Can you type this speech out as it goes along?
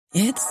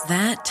It's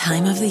that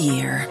time of the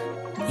year.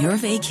 Your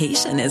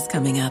vacation is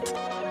coming up.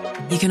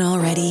 You can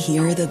already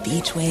hear the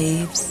beach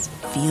waves,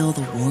 feel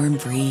the warm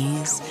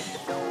breeze,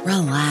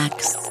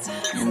 relax,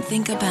 and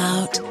think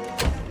about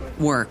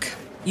work.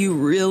 You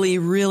really,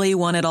 really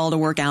want it all to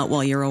work out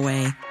while you're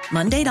away.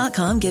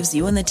 Monday.com gives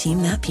you and the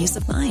team that peace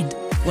of mind.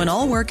 When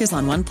all work is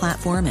on one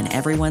platform and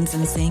everyone's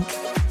in sync,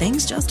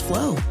 things just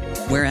flow.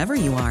 Wherever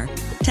you are,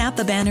 tap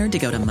the banner to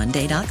go to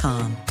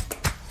Monday.com.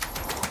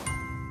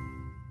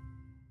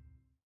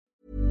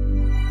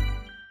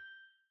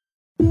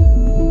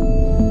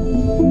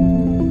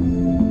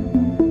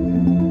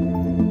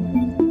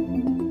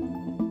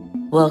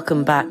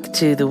 Welcome back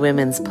to the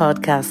Women's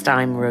Podcast.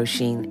 I'm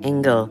Roisin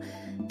Ingle.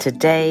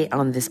 Today,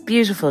 on this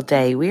beautiful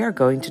day, we are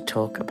going to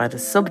talk about a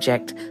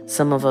subject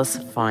some of us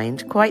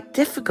find quite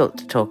difficult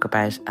to talk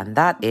about, and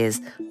that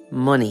is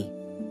money.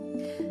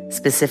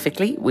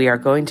 Specifically, we are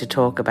going to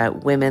talk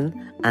about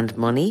women and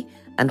money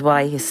and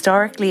why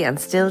historically and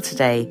still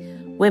today,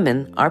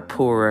 women are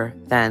poorer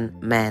than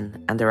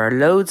men. And there are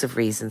loads of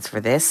reasons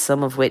for this,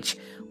 some of which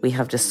we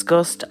have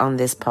discussed on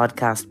this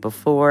podcast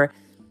before.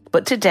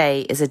 But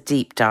today is a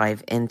deep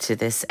dive into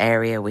this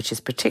area, which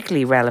is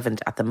particularly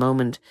relevant at the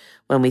moment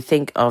when we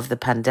think of the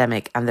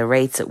pandemic and the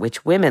rates at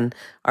which women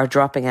are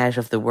dropping out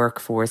of the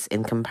workforce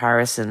in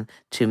comparison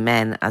to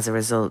men as a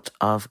result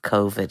of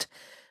COVID.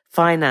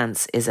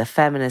 Finance is a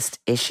feminist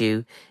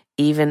issue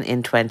even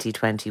in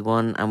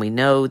 2021, and we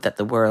know that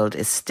the world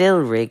is still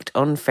rigged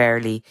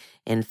unfairly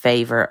in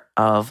favour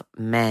of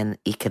men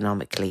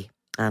economically.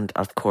 And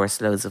of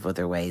course, loads of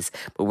other ways.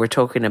 But we're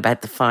talking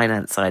about the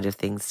finance side of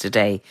things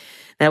today.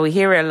 Now, we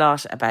hear a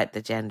lot about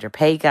the gender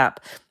pay gap,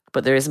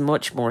 but there is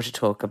much more to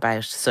talk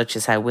about, such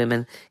as how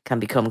women can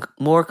become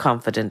more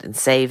confident in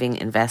saving,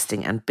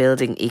 investing, and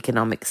building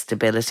economic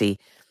stability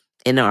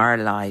in our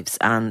lives.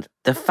 And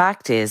the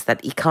fact is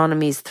that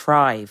economies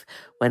thrive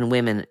when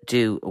women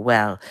do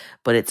well.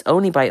 But it's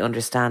only by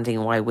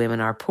understanding why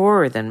women are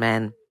poorer than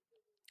men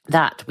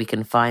that we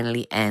can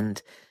finally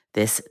end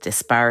this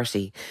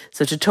disparity.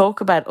 So to talk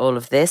about all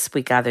of this,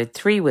 we gathered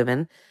three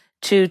women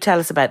to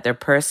tell us about their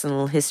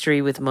personal history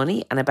with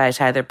money and about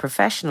how their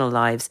professional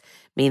lives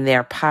mean they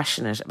are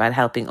passionate about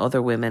helping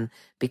other women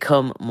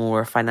become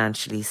more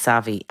financially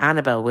savvy.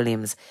 Annabel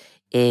Williams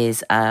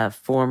is a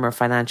former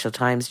Financial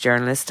Times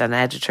journalist and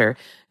editor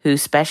who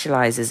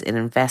specialises in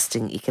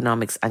investing,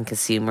 economics and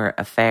consumer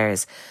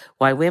affairs.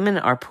 Why Women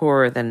Are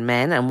Poorer Than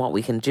Men and What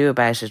We Can Do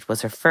About It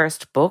was her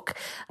first book,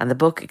 and the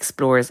book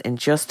explores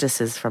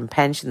injustices from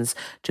pensions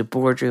to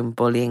boardroom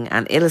bullying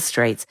and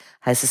illustrates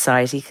how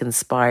society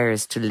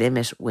conspires to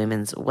limit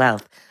women's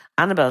wealth.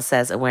 Annabel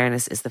says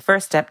awareness is the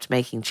first step to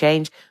making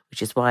change,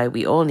 which is why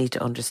we all need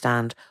to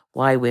understand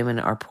why women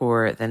are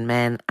poorer than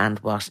men and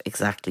what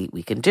exactly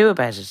we can do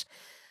about it.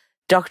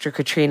 Dr.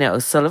 Katrina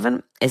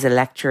O'Sullivan is a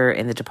lecturer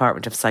in the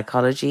Department of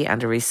Psychology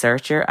and a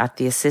researcher at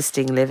the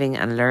Assisting Living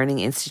and Learning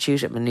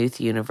Institute at Maynooth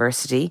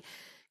University.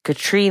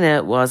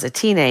 Katrina was a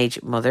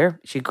teenage mother.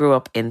 She grew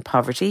up in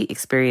poverty,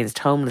 experienced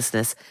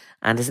homelessness,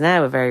 and is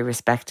now a very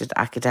respected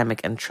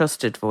academic and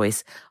trusted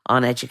voice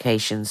on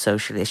education,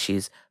 social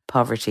issues,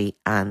 poverty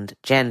and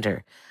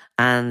gender.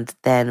 And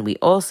then we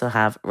also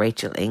have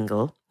Rachel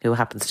Ingle, who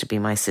happens to be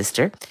my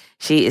sister.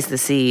 She is the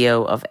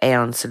CEO of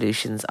Aon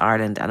Solutions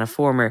Ireland and a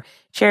former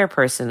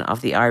chairperson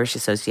of the Irish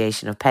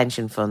Association of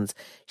Pension Funds.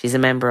 She's a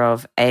member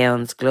of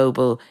Aon's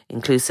Global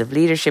Inclusive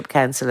Leadership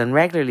Council and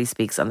regularly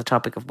speaks on the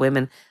topic of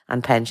women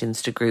and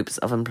pensions to groups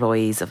of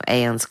employees of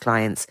Aon's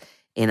clients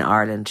in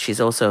Ireland. She's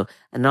also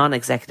a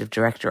non-executive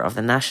director of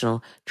the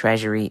National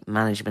Treasury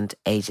Management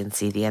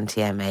Agency, the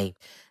NTMA.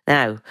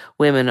 Now,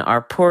 women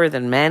are poorer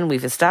than men.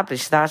 We've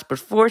established that, but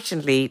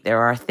fortunately, there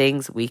are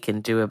things we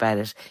can do about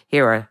it.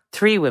 Here are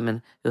three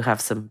women who have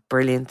some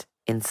brilliant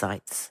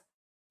insights.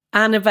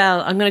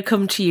 Annabel, I'm going to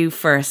come to you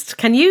first.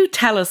 Can you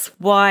tell us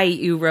why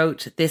you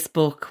wrote this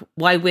book,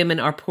 Why Women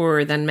Are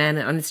Poorer Than Men?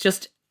 And it's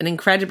just an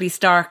incredibly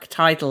stark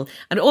title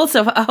and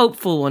also a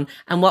hopeful one,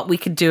 and what we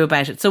could do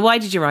about it. So why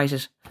did you write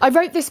it? I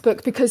wrote this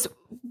book because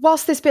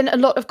whilst there's been a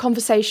lot of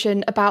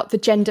conversation about the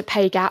gender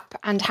pay gap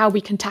and how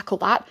we can tackle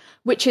that,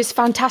 which is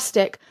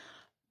fantastic,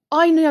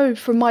 I know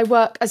from my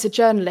work as a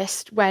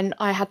journalist when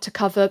I had to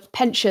cover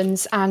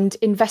pensions and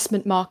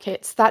investment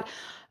markets that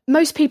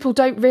most people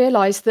don't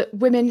realise that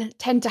women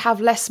tend to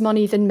have less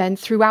money than men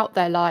throughout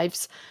their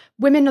lives.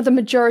 Women are the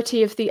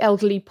majority of the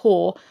elderly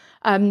poor.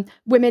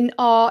 Women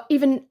are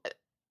even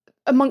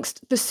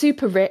amongst the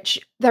super rich,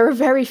 there are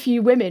very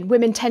few women.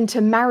 Women tend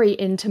to marry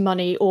into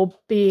money or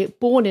be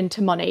born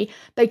into money.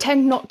 They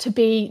tend not to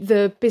be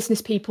the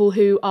business people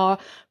who are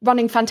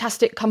running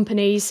fantastic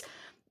companies.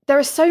 There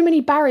are so many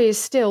barriers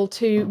still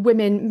to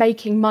women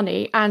making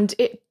money, and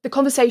the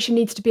conversation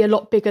needs to be a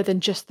lot bigger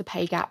than just the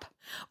pay gap.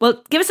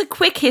 Well, give us a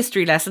quick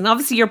history lesson.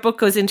 Obviously, your book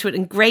goes into it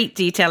in great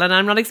detail, and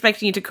I'm not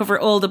expecting you to cover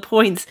all the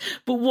points,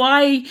 but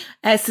why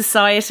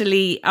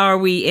societally are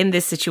we in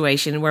this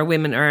situation where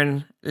women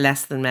earn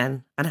less than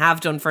men and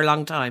have done for a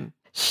long time?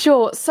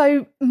 Sure.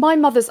 So my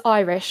mother's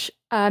Irish.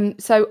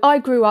 So I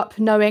grew up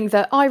knowing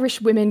that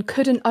Irish women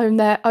couldn't own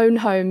their own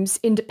homes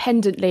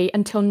independently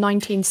until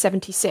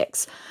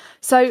 1976.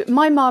 So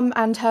my mum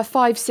and her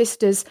 5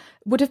 sisters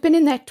would have been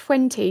in their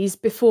 20s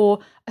before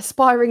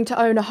aspiring to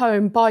own a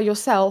home by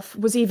yourself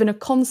was even a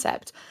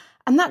concept.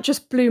 And that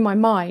just blew my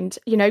mind,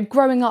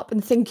 growing up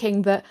and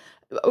thinking that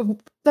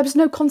there was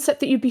no concept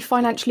that you'd be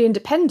financially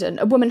independent.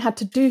 A woman had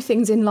to do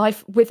things in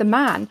life with a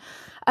man.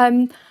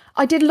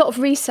 I did a lot of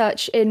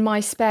research in my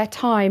spare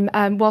time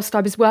whilst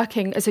I was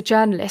working as a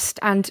journalist,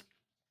 and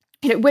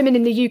women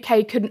in the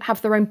UK couldn't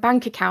have their own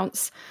bank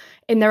accounts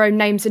in their own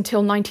names until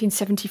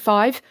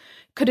 1975,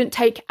 couldn't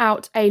take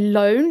out a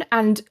loan,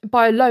 and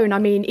by a loan I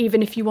mean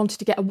even if you wanted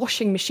to get a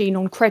washing machine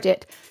on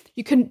credit,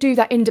 you couldn't do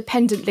that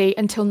independently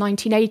until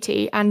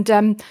 1980, and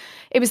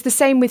it was the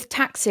same with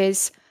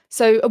taxes.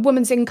 So a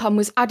woman's income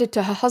was added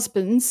to her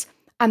husband's,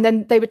 and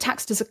then they were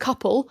taxed as a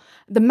couple.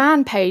 The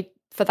man paid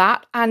for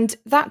that, and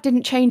that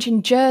didn't change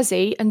in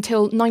Jersey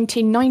until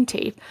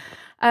 1990.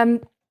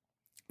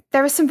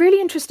 There are some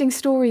really interesting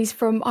stories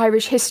from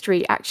Irish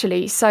history,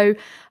 actually. So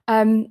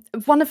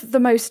one of the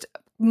most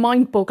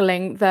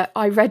mind-boggling that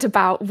I read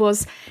about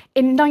was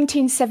in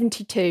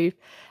 1972,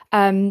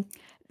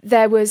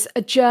 there was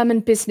a German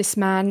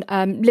businessman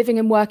living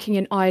and working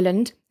in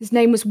Ireland. His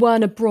name was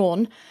Werner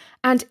Braun,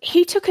 and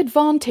he took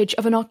advantage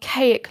of an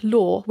archaic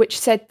law which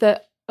said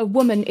that a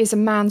woman is a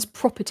man's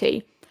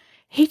property.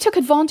 He took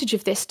advantage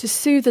of this to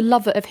sue the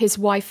lover of his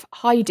wife,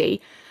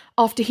 Heidi,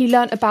 after he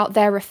learnt about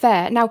their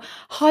affair. Now,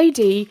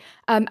 Heidi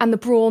and the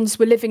Brauns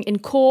were living in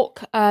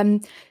Cork. There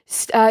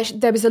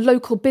was a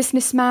local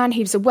businessman.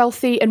 He was a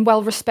wealthy and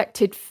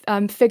well-respected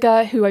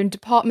figure who owned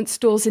department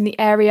stores in the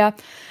area.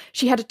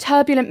 She had a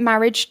turbulent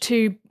marriage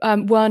to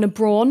Werner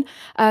Braun,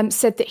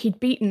 said that he'd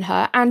beaten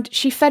her, and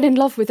she fell in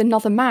love with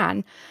another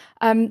man.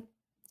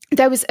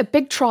 There was a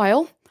big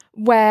trial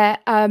where,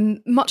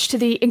 much to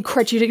the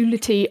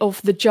incredulity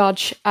of the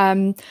judge,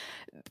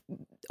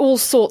 all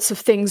sorts of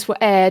things were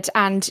aired,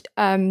 and,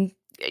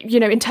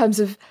 in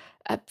terms of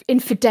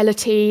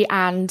infidelity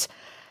and,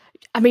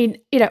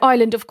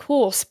 Ireland, of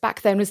course,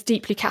 back then was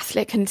deeply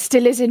Catholic and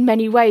still is in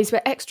many ways,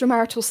 where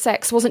extramarital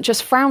sex wasn't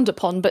just frowned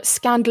upon, but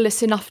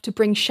scandalous enough to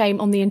bring shame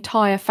on the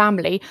entire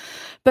family.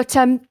 But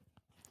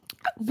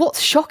what's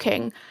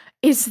shocking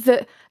is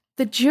that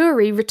the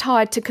jury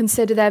retired to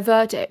consider their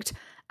verdict,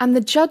 and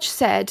the judge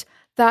said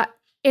that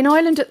in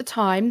Ireland at the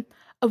time,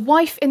 a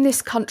wife in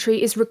this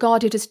country is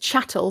regarded as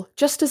chattel,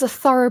 just as a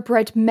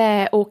thoroughbred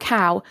mare or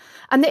cow,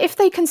 and that if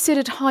they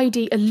considered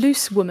Heidi a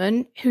loose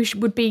woman who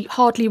would be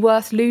hardly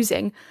worth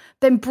losing,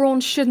 then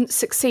Braun shouldn't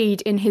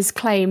succeed in his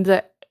claim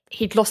that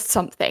he'd lost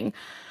something.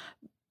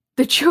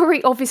 The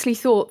jury obviously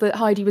thought that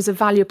Heidi was a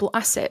valuable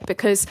asset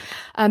because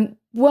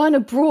Werner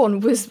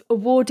Braun was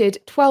awarded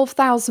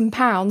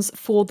 £12,000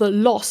 for the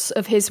loss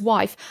of his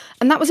wife,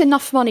 and that was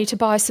enough money to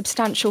buy a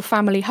substantial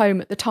family home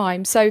at the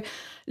time. So,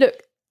 look,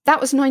 that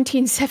was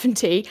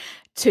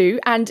 1972,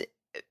 and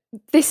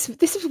this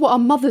is what our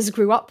mothers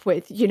grew up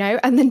with,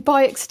 and then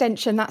by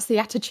extension, that's the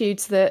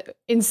attitudes that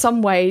in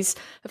some ways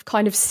have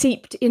kind of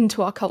seeped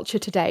into our culture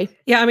today.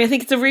 Yeah, I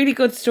think it's a really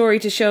good story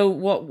to show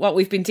what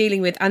we've been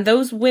dealing with. And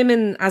those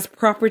women as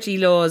property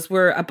laws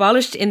were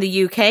abolished in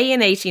the UK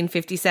in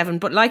 1857,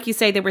 but like you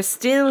say, they were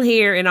still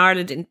here in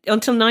Ireland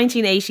until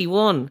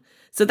 1981.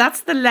 So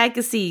that's the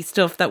legacy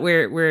stuff that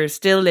we're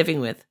still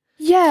living with.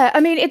 Yeah,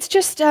 it's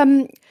just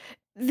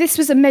this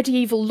was a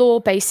medieval law,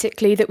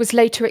 basically, that was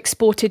later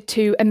exported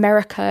to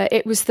America.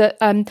 It was that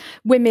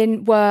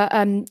women were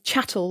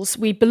chattels.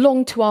 We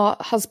belonged to our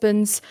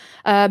husbands.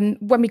 When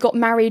we got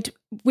married,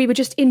 we were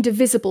just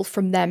indivisible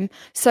from them.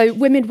 So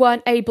women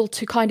weren't able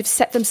to kind of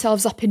set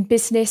themselves up in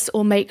business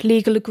or make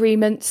legal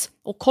agreements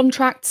or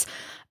contracts.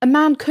 A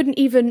man couldn't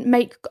even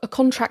make a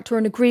contract or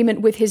an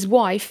agreement with his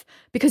wife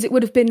because it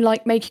would have been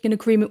like making an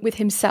agreement with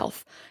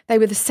himself. They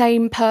were the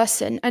same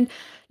person. And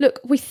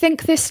look, we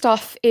think this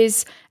stuff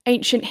is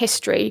ancient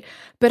history,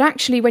 but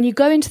actually when you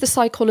go into the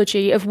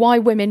psychology of why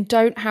women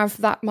don't have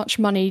that much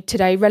money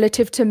today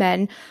relative to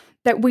men,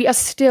 that we are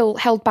still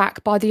held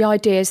back by the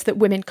ideas that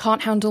women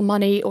can't handle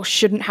money or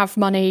shouldn't have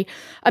money.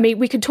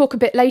 We could talk a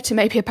bit later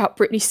maybe about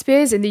Britney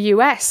Spears in the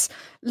US,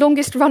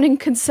 longest running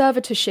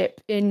conservatorship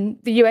in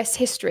the US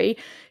history.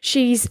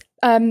 She's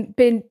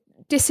been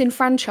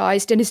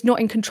disenfranchised and is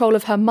not in control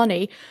of her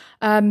money.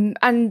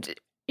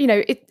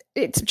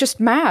 It's just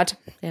mad.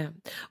 Yeah.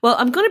 Well,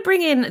 I'm going to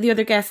bring in the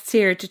other guests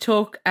here to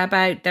talk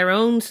about their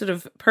own sort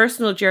of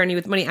personal journey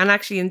with money and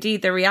actually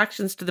indeed their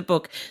reactions to the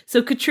book.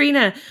 So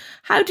Katrina,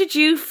 how did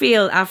you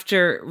feel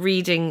after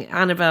reading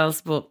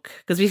Annabelle's book?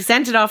 Because we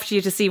sent it off to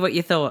you to see what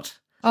you thought.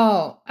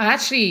 Oh, I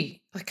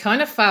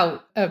kind of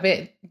felt a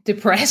bit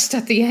depressed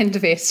at the end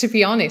of it, to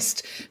be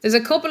honest. There's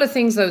a couple of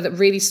things, though, that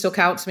really stuck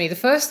out to me. The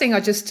first thing,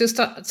 just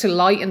to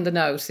lighten the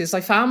note, is I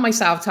found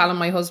myself telling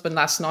my husband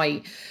last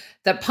night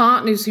that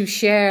partners who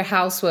share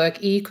housework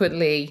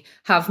equally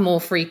have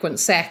more frequent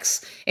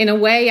sex, in a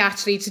way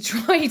actually to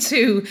try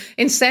to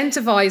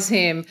incentivize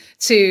him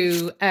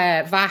to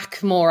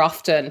vac more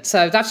often.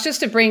 So that's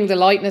just to bring the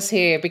lightness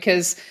here,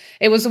 because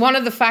it was one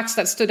of the facts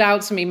that stood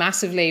out to me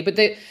massively. But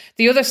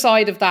the other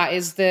side of that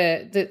is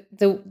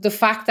the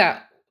fact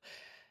that,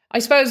 I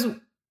suppose,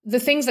 the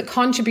things that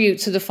contribute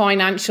to the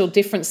financial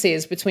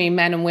differences between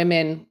men and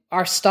women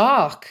are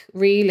stark,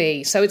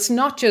 really. So it's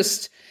not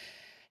just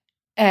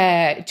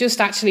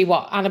actually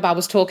what Annabelle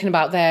was talking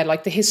about there,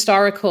 like the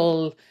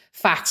historical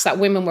facts that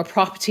women were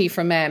property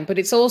for men, but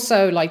it's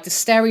also like the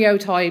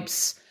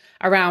stereotypes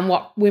around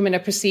what women are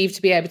perceived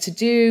to be able to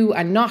do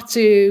and not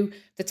do,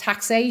 the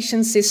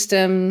taxation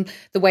system,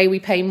 the way we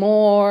pay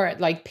more,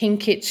 like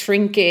pink it,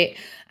 shrink it,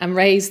 and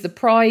raise the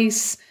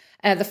price,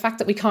 the fact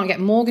that we can't get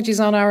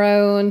mortgages on our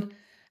own.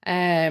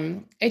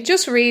 It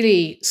just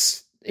really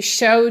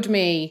showed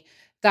me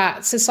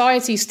that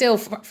society still,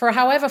 for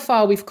however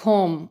far we've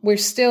come, we're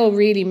still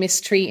really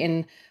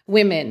mistreating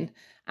women.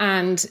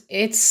 And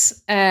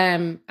it's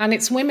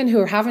women who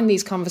are having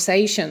these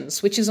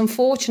conversations, which is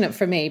unfortunate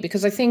for me,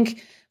 because I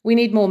think we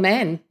need more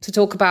men to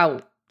talk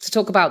about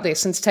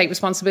this and to take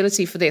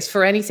responsibility for this,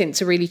 for anything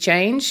to really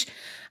change.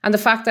 And the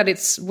fact that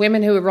it's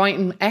women who are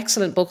writing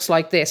excellent books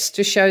like this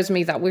just shows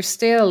me that we're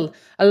still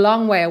a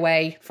long way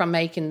away from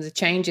making the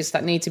changes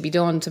that need to be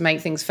done to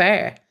make things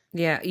fair.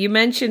 Yeah, you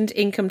mentioned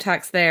income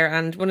tax there,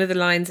 and one of the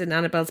lines in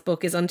Annabelle's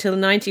book is, until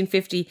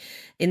 1950,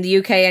 in the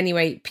UK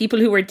anyway, people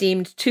who were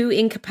deemed too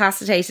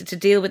incapacitated to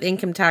deal with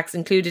income tax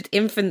included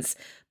infants,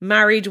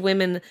 married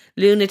women,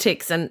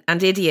 lunatics and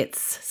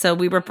idiots. So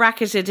we were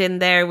bracketed in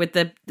there with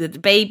the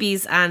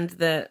babies and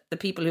the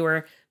people who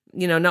were,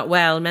 not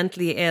well,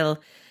 mentally ill.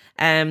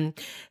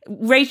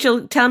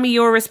 Rachel, tell me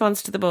your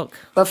response to the book.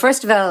 Well,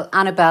 first of all,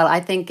 Annabelle,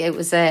 I think it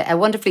was a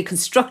wonderfully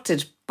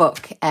constructed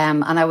book,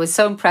 and I was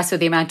so impressed with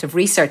the amount of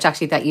research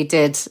actually that you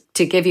did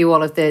to give you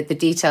all of the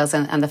details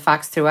and the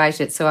facts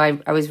throughout it. So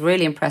I was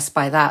really impressed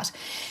by that.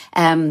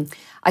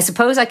 I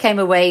suppose I came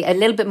away a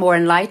little bit more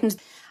enlightened.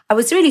 I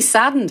was really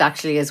saddened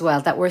actually as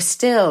well that we're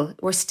still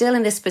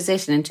in this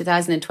position in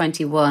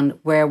 2021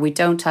 where we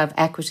don't have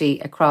equity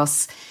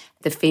across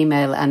the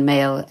female and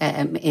male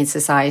in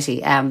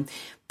society.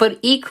 But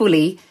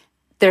equally,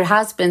 there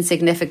has been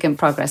significant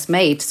progress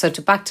made. So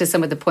back to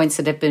some of the points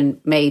that have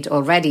been made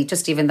already,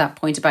 just even that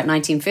point about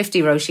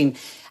 1950, Roisin,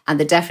 and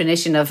the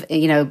definition of,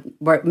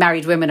 where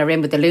married women are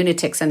in with the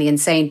lunatics and the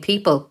insane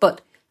people,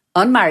 but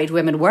unmarried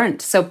women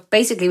weren't. So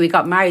basically we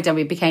got married and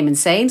we became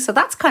insane. So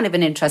that's kind of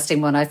an interesting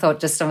one, I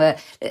thought, just from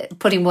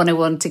putting one and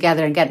one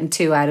together and getting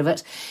two out of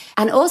it.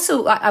 And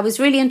also I was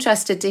really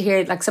interested to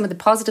hear like some of the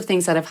positive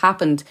things that have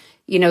happened.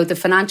 The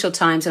Financial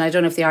Times, and I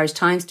don't know if the Irish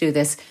Times do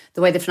this,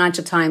 the way the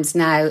Financial Times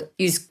now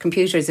use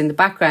computers in the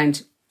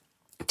background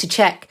to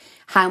check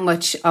how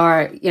much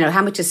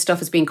of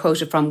stuff is being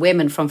quoted from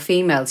women, from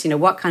females,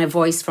 what kind of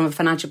voice from a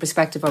financial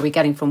perspective are we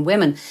getting from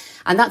women?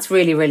 And that's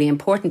really, really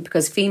important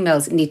because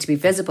females need to be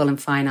visible in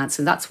finance.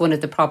 And that's one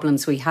of the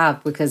problems we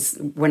have because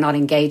we're not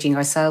engaging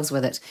ourselves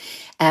with it.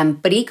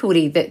 But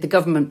equally, the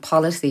government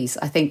policies,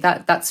 I think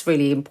that's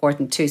really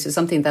important too. So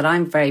something that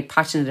I'm very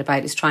passionate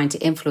about is trying to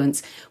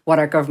influence what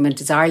our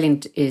government as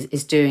Ireland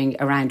is doing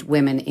around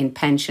women in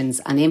pensions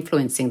and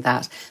influencing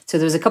that. So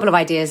there's a couple of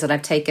ideas that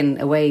I've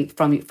taken away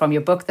from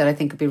your book that I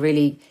think would be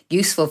really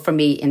useful for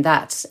me in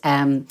that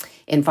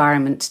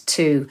environment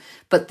too.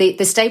 But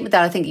the statement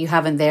that I think you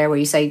have in there where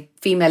you say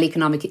female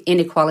economic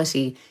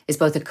inequality is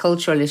both a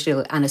cultural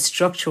issue and a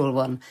structural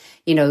one,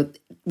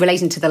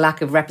 relating to the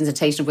lack of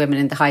representation of women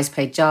in the highest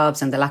paid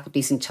jobs and the lack of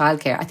decent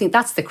childcare. I think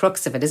that's the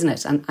crux of it, isn't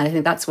it? And I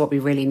think that's what we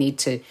really need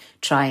to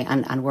try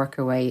and work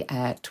our way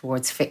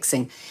towards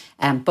fixing.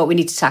 But we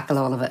need to tackle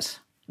all of it.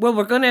 Well,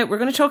 we're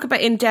gonna talk about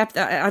in depth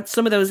at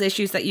some of those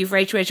issues that you've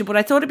raised, Rachel. But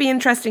I thought it'd be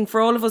interesting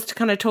for all of us to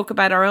kind of talk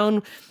about our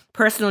own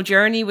personal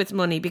journey with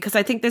money, because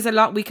I think there's a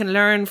lot we can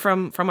learn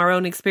from our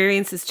own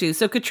experiences too.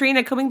 So,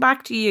 Katrina, coming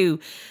back to you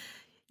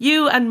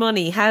and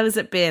money, how has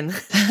it been?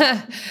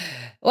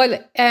 Well,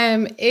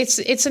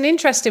 it's an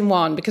interesting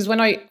one because when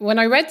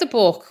I read the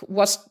book,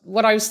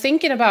 what I was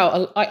thinking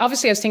about, I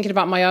was thinking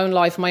about my own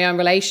life, my own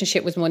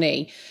relationship with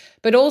money,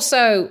 but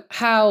also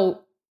how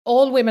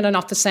all women are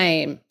not the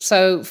same.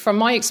 So from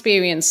my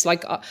experience,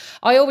 like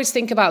I always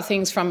think about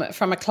things from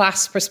a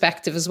class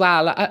perspective as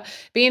well.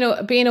 Being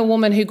a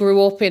woman who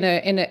grew up in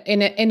an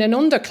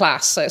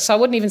underclass, so I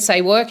wouldn't even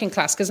say working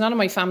class because none of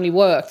my family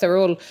worked. They were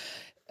all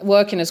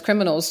working as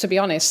criminals, to be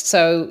honest.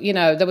 So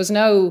there was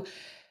no.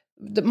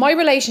 My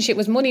relationship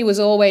with money was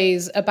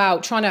always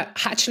about trying to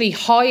actually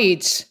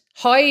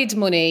hide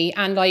money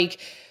and like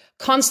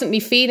constantly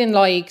feeling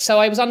like, so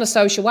I was on the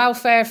social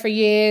welfare for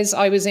years.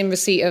 I was in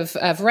receipt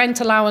of rent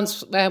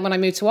allowance when I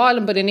moved to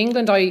Ireland, but in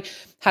England I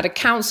had a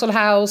council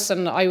house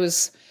and I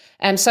was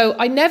So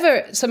I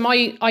never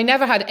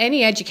had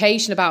any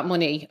education about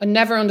money. I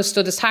never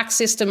understood the tax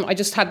system. I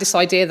just had this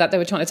idea that they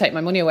were trying to take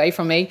my money away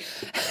from me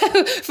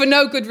for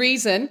no good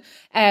reason,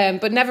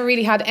 but never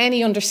really had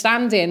any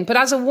understanding. But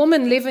as a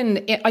woman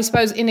living, I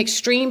suppose, in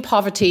extreme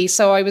poverty,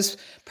 so I was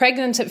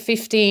pregnant at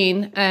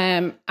 15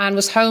 and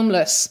was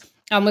homeless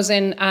and was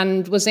in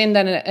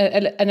then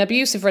an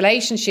abusive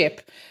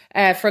relationship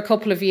for a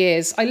couple of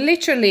years. I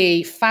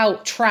literally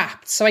felt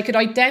trapped. So I could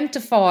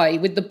identify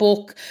with the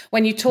book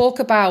when you talk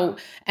about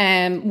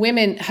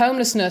women,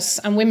 homelessness,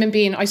 and women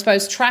being, I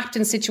suppose, trapped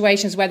in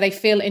situations where they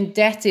feel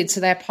indebted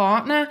to their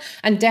partner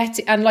and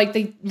like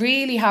they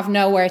really have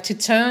nowhere to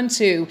turn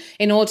to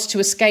in order to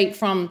escape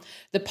from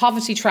the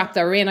poverty trap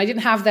they're in. I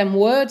didn't have them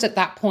words at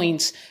that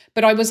point,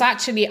 but I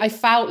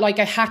felt like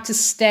I had to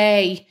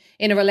stay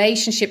in a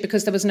relationship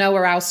because there was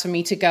nowhere else for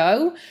me to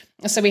go.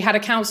 So we had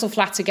a council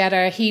flat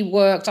together. He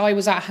worked. I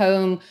was at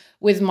home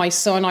with my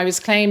son. I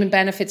was claiming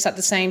benefits at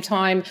the same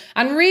time.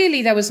 And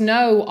really, there was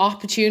no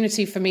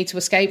opportunity for me to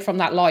escape from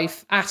that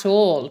life at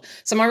all.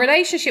 So my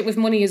relationship with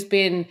money has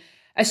been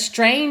a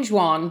strange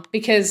one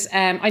because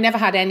I never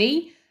had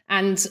any.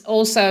 And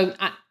also,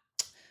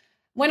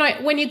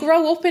 when you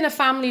grow up in a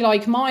family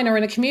like mine or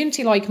in a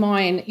community like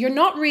mine, you're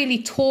not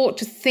really taught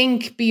to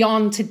think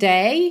beyond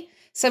today.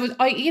 So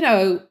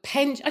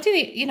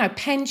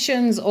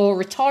pensions or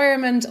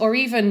retirement or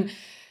even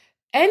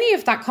any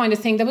of that kind of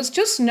thing. There was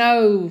just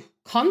no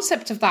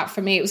concept of that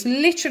for me. It was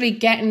literally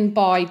getting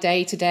by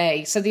day to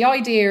day. So the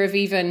idea of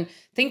even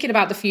thinking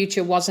about the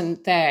future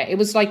wasn't there. It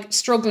was like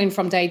struggling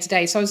from day to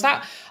day. So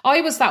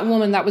I was that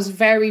woman that was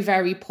very,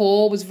 very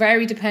poor, was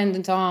very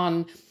dependent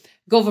on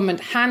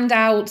government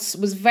handouts,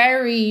 was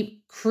very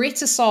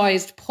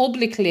criticised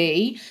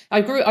publicly.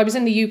 I was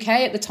in the UK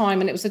at the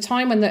time, and it was the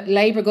time when the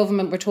Labour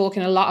government were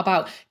talking a lot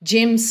about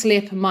gym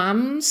slip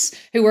mums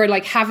who were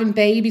like having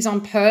babies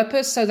on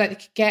purpose so that they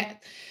could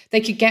get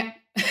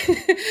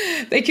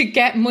they could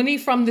get money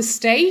from the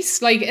state,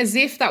 like as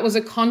if that was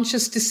a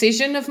conscious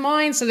decision of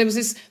mine. So there was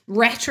this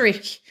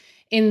rhetoric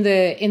in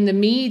the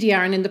media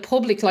and in the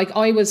public, like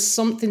I was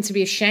something to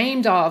be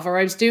ashamed of, or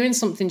I was doing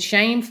something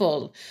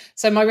shameful.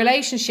 So my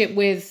relationship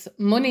with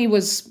money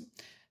was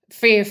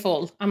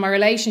fearful, and my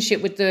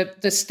relationship with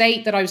the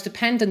state that I was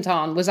dependent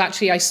on was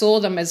actually, I saw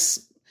them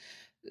as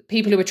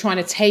people who were trying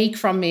to take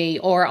from me,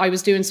 or I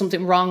was doing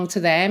something wrong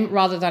to them,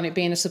 rather than it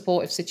being a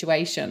supportive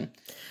situation.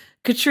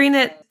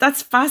 Katrina,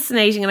 that's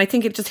fascinating, and I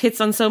think it just hits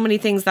on so many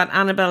things that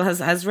Annabelle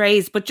has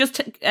raised. But just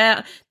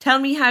tell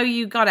me how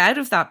you got out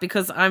of that,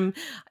 because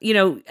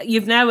you're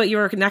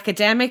an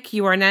academic,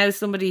 you are now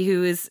somebody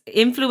who is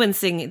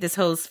influencing this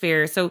whole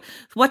sphere. So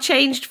what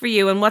changed for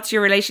you, and what's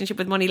your relationship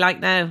with money like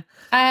now?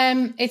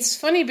 It's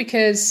funny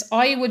because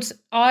I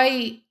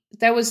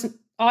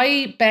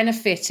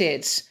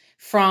benefited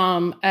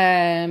from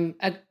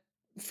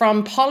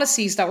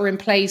policies that were in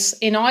place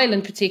in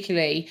Ireland,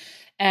 particularly.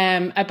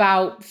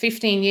 About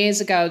 15 years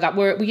ago, that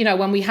were,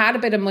 when we had a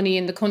bit of money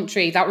in the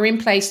country, that were in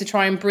place to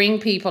try and bring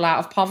people out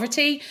of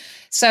poverty.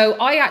 So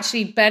I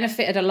actually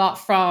benefited a lot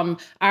from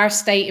our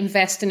state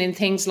investing in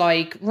things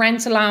like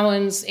rent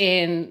allowance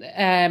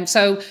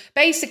so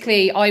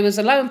basically I was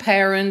a lone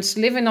parent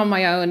living on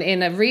my own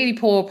in a really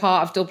poor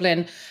part of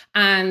Dublin,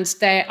 and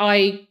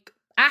I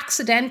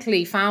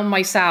accidentally found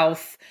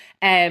myself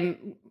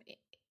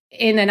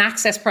in an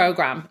access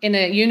program, in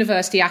a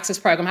university access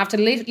program, after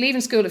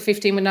leaving school at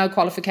 15 with no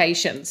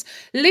qualifications.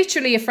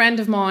 Literally, a friend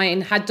of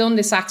mine had done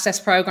this access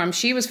program.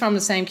 She was from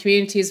the same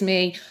community as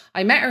me.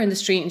 I met her in the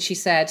street and she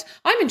said,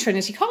 "I'm in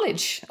Trinity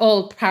College,"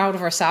 all proud of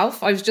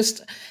herself. I was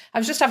just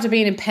after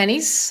being in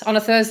Pennies on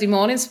a Thursday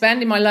morning,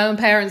 spending my lone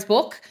parents'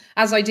 book,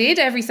 as I did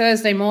every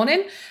Thursday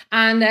morning.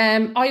 And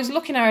I was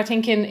looking at her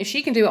thinking, if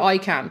she can do it, I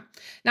can.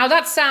 Now,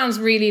 that sounds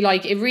really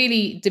like, it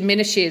really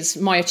diminishes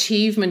my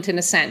achievement in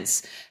a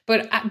sense.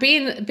 But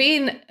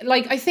being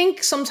like, I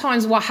think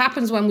sometimes what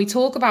happens when we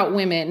talk about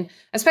women,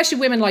 especially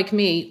women like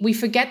me, we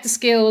forget the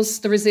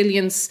skills, the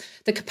resilience,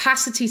 the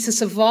capacity to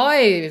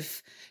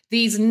survive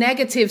these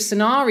negative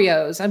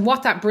scenarios and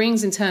what that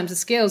brings in terms of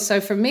skills.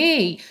 So for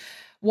me,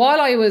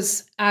 while I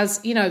was, I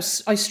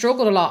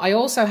struggled a lot, I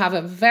also have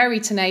a very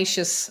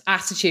tenacious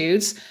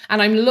attitude. And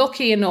I'm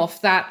lucky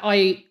enough that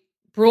I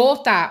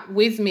brought that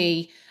with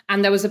me,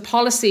 and there was a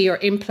policy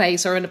in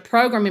place or a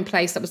program in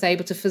place that was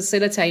able to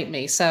facilitate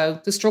me. So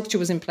the structure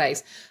was in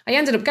place. I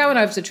ended up going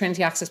over to the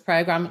Trinity Access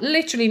Program,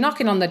 literally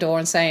knocking on the door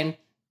and saying,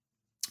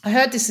 "I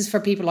heard this is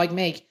for people like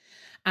me."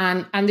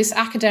 And this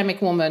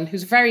academic woman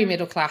who's very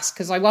middle class,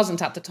 because I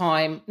wasn't at the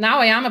time. Now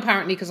I am,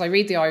 apparently, because I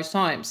read the Irish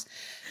Times.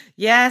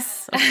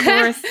 Yes, of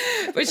course.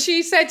 But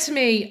she said to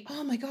me,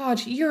 "Oh my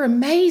God, you're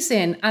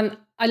amazing." And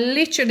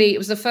it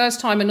was the first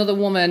time another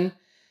woman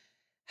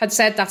had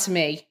said that to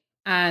me.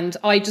 And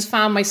I just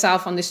found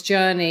myself on this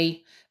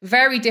journey,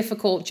 very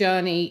difficult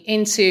journey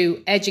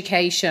into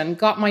education,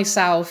 got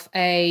myself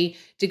a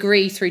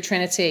degree through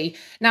Trinity.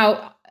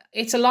 Now,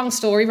 it's a long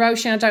story,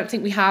 Roisin. I don't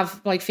think we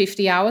have like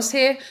 50 hours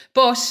here.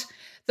 But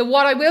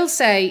what I will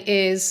say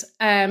is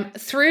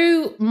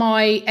through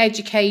my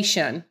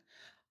education,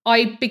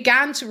 I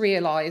began to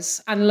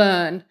realize and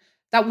learn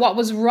that what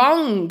was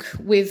wrong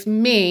with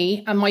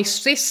me and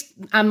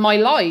my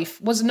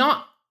life was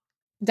not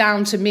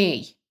down to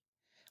me,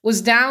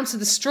 was down to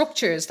the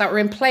structures that were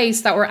in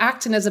place that were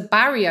acting as a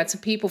barrier to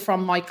people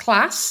from my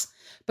class,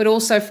 but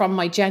also from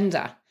my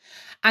gender.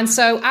 And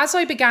so as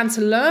I began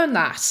to learn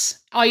that,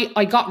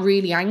 I got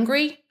really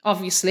angry,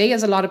 obviously,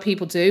 as a lot of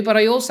people do, but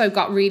I also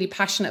got really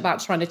passionate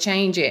about trying to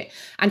change it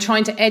and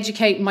trying to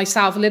educate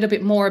myself a little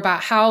bit more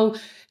about how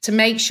to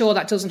make sure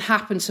that doesn't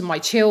happen to my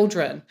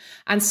children.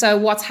 And so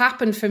what's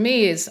happened for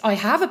me is I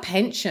have a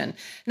pension.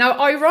 Now,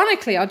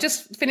 ironically, I'll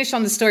just finish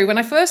on the story. When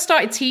I first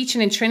started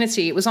teaching in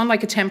Trinity, it was on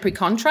like a temporary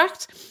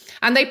contract.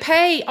 And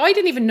I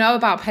didn't even know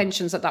about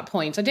pensions at that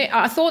point.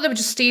 I thought they were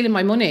just stealing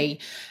my money.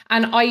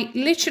 And I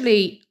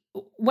literally,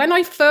 when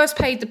I first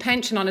paid the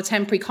pension on a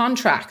temporary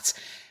contract,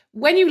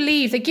 when you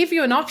leave, they give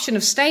you an option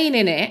of staying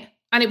in it.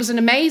 And it was an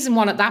amazing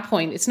one at that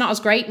point. It's not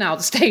as great now,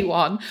 the state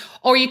one.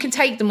 Or you can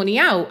take the money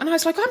out. And I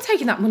was like, I'm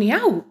taking that money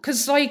out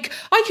because like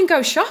I can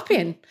go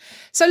shopping.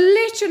 So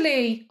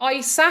literally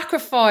I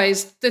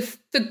sacrificed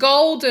the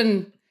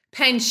golden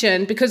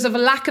pension because of a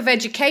lack of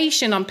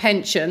education on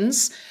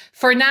pensions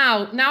for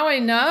now. Now I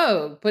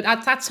know. But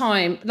at that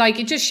time, like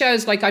it just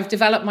shows like I've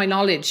developed my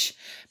knowledge.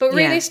 But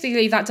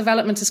realistically, that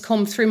development has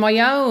come through my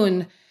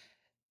own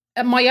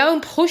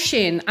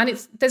pushing,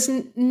 and there's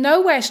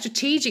nowhere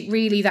strategic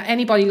really that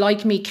anybody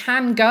like me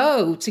can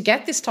go to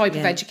get this type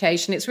of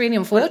education. It's really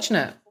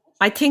unfortunate.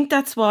 I think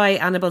that's why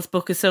Annabelle's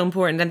book is so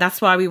important, and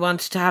that's why we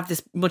wanted to have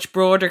this much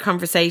broader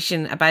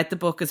conversation about the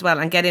book as well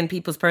and get in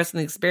people's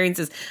personal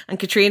experiences. And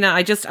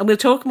Katrina, we'll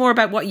talk more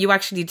about what you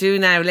actually do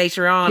now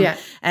later on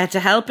to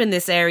help in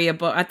this area,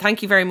 but I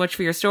thank you very much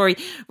for your story.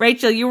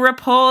 Rachel, you were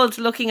appalled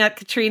looking at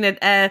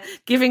Katrina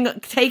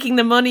taking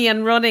the money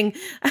and running.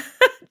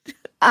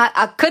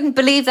 I couldn't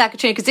believe that,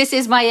 Katrina, because this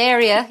is my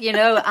area,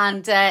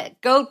 and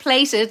gold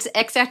plated,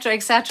 etc.,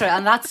 etc.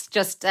 And that's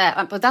just,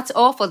 but that's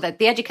awful. That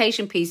the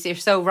education piece, you're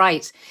so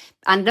right.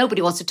 And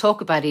nobody wants to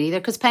talk about it either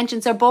because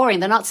pensions are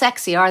boring. They're not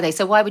sexy, are they?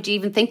 So why would you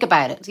even think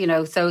about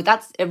it? So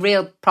that's a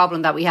real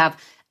problem that we have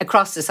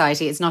across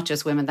society. It's not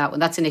just women, that one.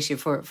 That's an issue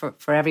for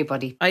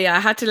everybody. Oh yeah, I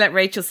had to let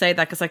Rachel say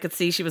that because I could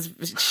see she was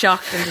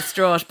shocked and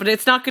distraught. But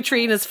it's not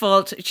Katrina's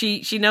fault.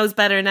 She knows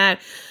better now.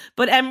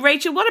 But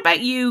Rachel, what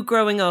about you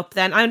growing up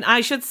then?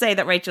 I should say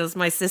that Rachel's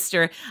my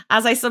sister,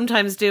 as I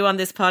sometimes do on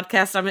this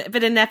podcast. I'm a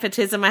bit of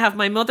nepotism. I have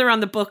my mother on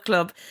the book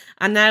club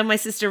and now my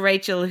sister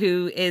Rachel,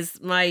 who is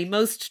my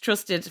most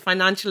trusted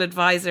financial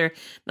advisor.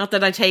 Not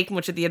that I take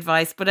much of the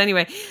advice, but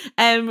anyway.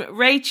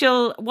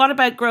 Rachel, what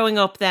about growing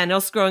up then?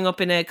 Us growing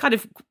up in a kind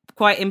of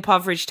quite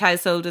impoverished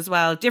household as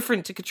well.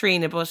 Different to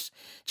Katrina, but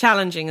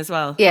challenging as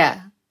well.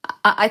 Yeah.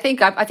 I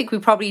think we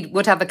probably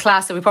would have a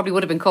class that we probably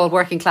would have been called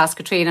working class,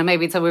 Katrina.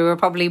 Maybe so we were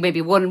probably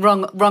maybe one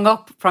rung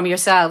up from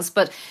yourselves,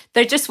 but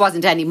there just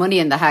wasn't any money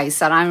in the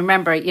house. And I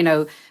remember,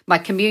 my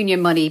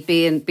communion money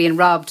being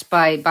robbed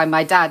by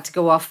my dad to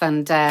go off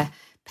and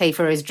pay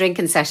for his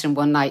drinking session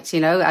one night,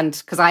 and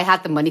because I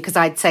had the money because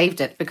I'd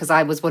saved it, because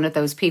I was one of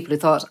those people who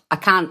thought I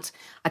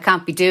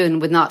can't be doing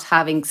with not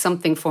having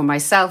something for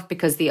myself,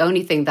 because the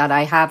only thing that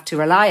I have to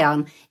rely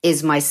on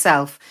is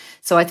myself.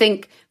 So I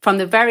think from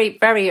the very,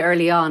 very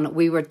early on,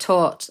 we were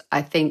taught,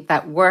 I think,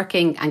 that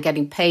working and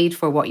getting paid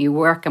for what you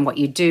work and what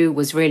you do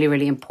was really,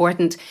 really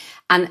important.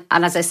 And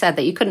as I said,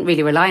 that you couldn't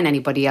really rely on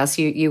anybody else.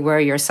 You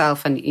were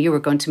yourself and you were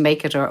going to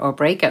make it or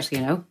break it,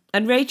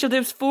 And Rachel,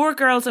 there's 4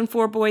 girls and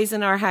 4 boys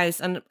in our house.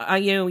 And,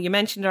 you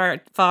mentioned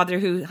our father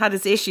who had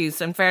his issues.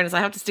 So in fairness, I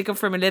have to stick up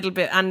for him a little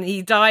bit. And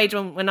he died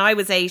when I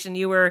was 8 and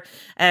you were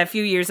a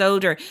few years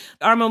older.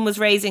 Our mum was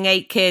raising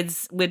 8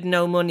 kids with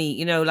no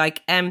money,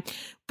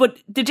 but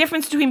the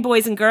difference between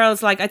boys and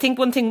girls, like I think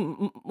one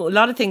thing, a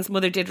lot of things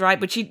mother did right,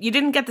 but you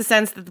didn't get the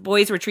sense that the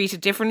boys were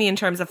treated differently in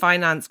terms of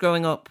finance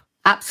growing up.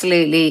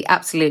 Absolutely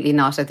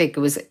not. I think it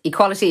was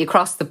equality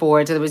across the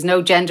board. There was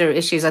no gender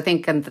issues, I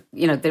think, and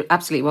there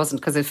absolutely wasn't,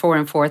 because at 4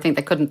 and 4, I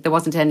think there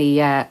wasn't any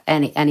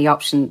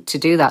option to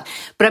do that.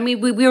 But I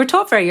mean, we were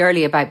taught very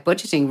early about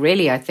budgeting,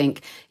 really, I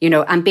think,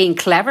 and being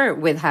clever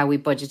with how we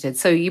budgeted.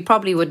 So you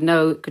probably would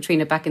know,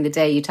 Katrina, back in the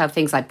day, you'd have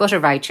things like butter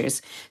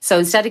vouchers. So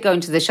instead of going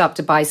to the shop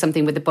to buy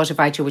something with a butter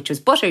voucher, which was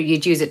butter,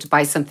 you'd use it to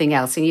buy something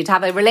else, and you'd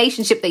have a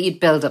relationship that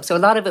you'd build up. So a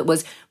lot of it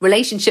was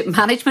relationship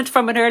management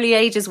from an early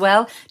age as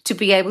well, to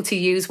be able to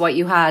use what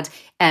you had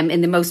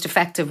in the most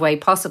effective way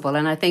possible.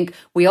 And I think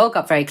we all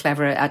got very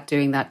clever at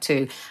doing that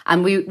too.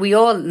 And we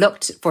all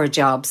looked for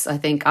jobs. I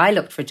think I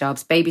looked for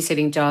jobs,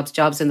 babysitting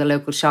jobs in the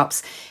local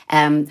shops,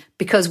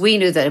 because we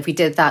knew that if we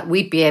did that,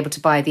 we'd be able to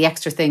buy the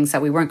extra things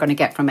that we weren't going to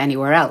get from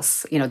anywhere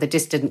else, that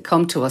just didn't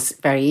come to us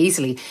very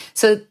easily.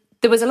 So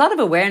there was a lot of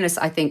awareness,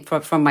 I think,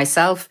 from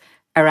myself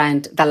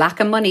around the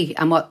lack of money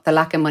and what the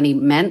lack of money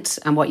meant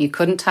and what you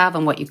couldn't have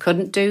and what you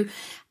couldn't do.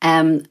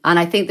 And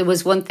I think there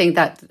was one thing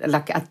that,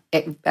 like at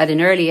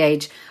an early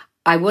age,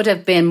 I would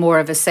have been more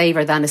of a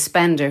saver than a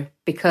spender,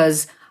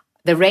 because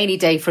the rainy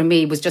day for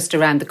me was just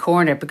around the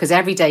corner, because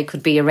every day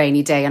could be a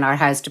rainy day in our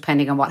house,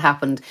 depending on what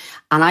happened.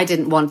 And I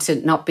didn't want to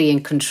not be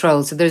in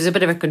control. So there's a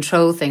bit of a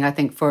control thing, I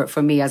think,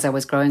 for me as I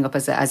was growing up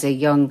as a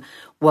young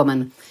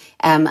woman.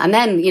 And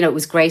then, it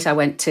was great. I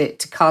went to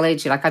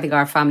college. Like, I think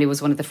our family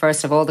was one of the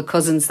first of all the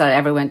cousins that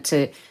ever went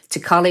to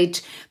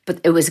college.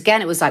 But it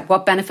was like,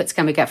 what benefits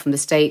can we get from the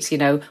States?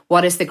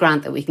 What is the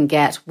grant that we can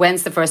get?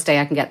 When's the first day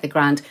I can get the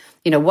grant?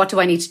 What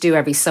do I need to do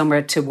every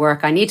summer to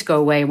work? I need to go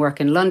away and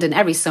work in London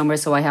every summer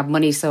so I have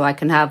money so I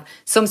can have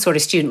some sort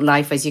of student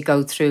life as you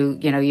go through,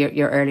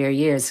 your earlier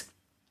years.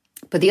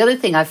 But the other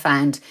thing I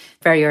found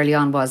very early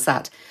on was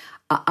that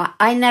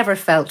I never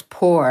felt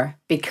poor,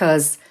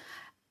 because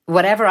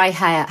whatever I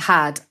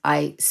had,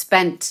 I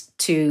spent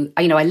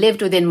I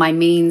lived within my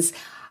means.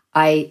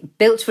 I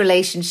built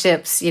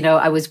relationships,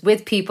 I was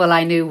with people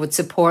I knew would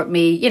support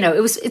me.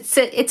 It's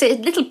a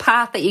little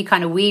path that you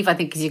kind of weave, I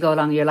think, as you go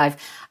along your life.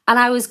 And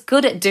I was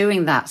good at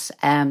doing that,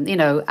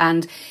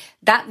 and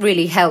that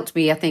really helped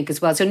me, I think,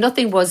 as well. So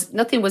nothing was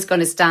going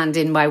to stand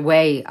in my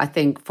way, I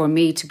think, for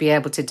me to be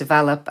able to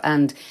develop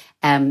and,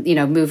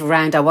 move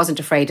around. I wasn't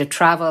afraid of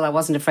travel. I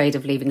wasn't afraid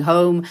of leaving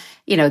home.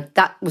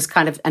 That was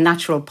kind of a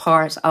natural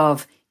part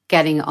of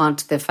getting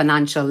onto the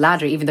financial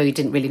ladder, even though you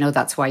didn't really know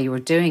that's why you were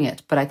doing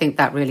it. But I think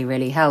that really,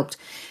 really helped.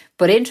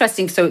 But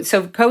interesting.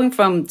 So going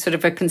from sort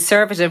of a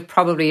conservative,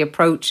 probably,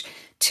 approach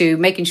to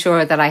making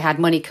sure that I had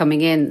money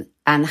coming in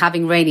and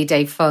having rainy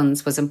day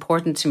funds was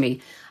important to me.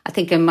 I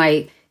think in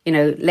my,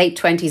 late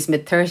 20s,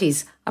 mid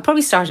 30s, I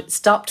probably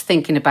stopped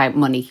thinking about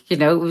money. It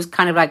was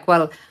kind of like,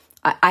 well,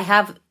 I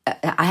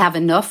have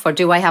enough, or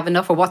do I have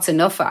enough, or what's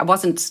enough? I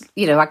wasn't,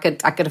 I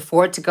could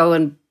afford to go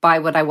and buy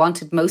what I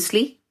wanted,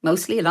 mostly,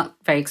 not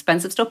very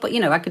expensive stuff, but,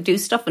 I could do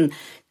stuff and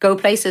go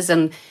places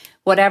and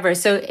whatever.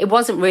 So it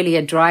wasn't really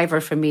a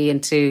driver for me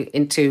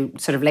into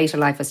sort of later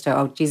life as to,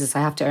 oh, Jesus, I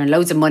have to earn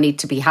loads of money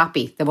to be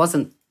happy. There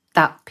wasn't,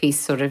 that piece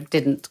sort of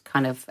didn't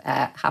kind of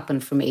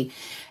happen for me.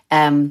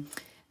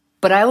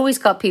 But I always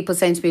got people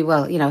saying to me,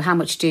 well, how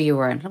much do you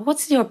earn?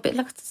 What's your bit?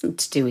 Like, it's nothing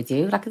to do with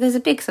you. Like, there's a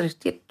big sort of,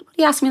 what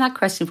do you ask me that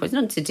question for? It's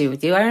nothing to do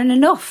with you. I earn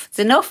enough. It's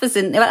enough.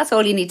 That's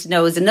all you need to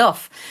know is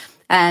enough.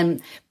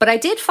 But I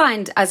did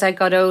find as I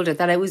got older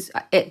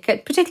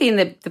that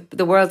particularly in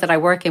the world that I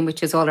work in,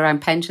 which is all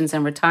around pensions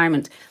and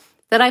retirement,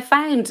 that I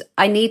found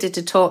I needed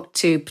to talk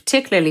to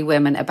particularly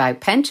women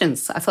about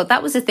pensions. I thought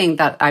that was a thing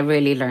that I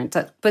really learned.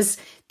 That was,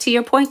 to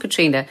your point,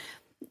 Katrina,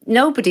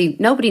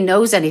 nobody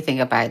knows anything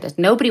about it.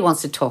 Nobody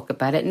wants to talk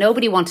about it.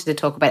 Nobody wanted to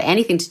talk about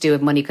anything to do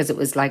with money because it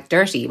was like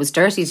dirty. It was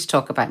dirty to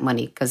talk about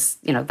money because,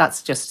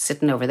 that's just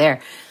sitting over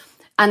there.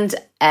 And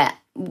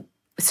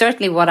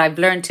certainly what I've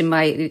learned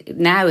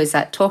now is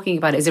that talking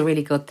about it is a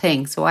really good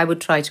thing. So I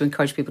would try to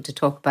encourage people to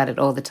talk about it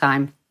all the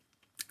time.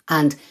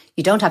 And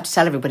you don't have to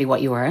tell everybody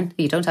what you earn.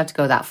 You don't have to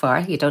go that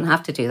far. You don't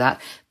have to do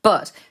that.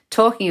 But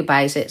talking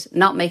about it,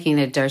 not making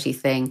it a dirty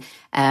thing,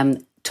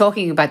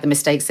 talking about the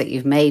mistakes that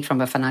you've made from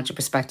a financial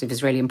perspective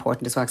is really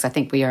important as well, because I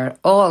think we are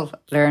all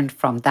learned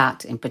from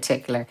that in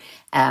particular.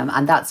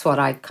 And that's what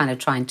I'm kind of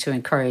trying to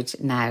encourage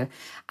now.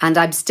 And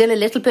I'm still a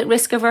little bit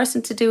risk averse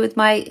to do with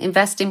my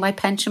investing, my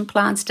pension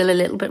plan, still a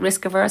little bit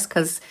risk averse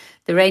because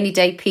the rainy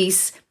day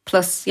piece,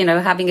 plus,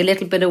 having a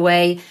little bit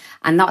away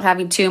and not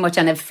having too much.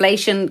 And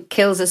inflation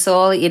kills us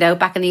all.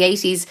 Back in the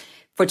 80s,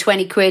 for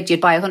 20 quid, you'd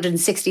buy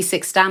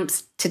 166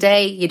 stamps.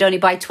 Today, you'd only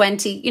buy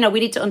 20. We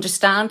need to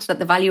understand that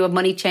the value of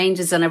money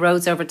changes and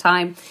erodes over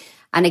time.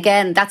 And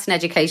again, that's an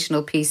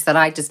educational piece that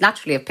I just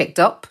naturally have picked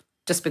up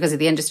just because of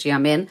the industry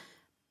I'm in.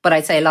 But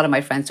I'd say a lot of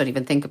my friends don't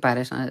even think about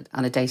it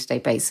on a day-to-day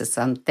basis,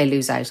 and they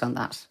lose out on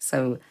that.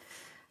 So,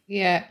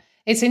 yeah.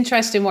 It's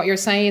interesting what you're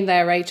saying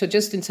there, Rachel,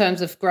 just in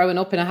terms of growing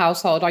up in a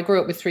household. I grew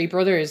up with 3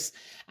 brothers.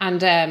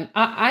 And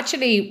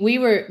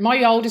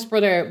my oldest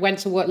brother went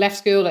to work, left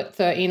school at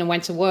 13 and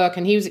went to work,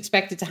 and he was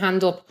expected to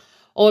hand up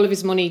all of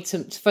his money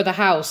for the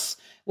house.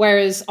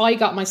 Whereas I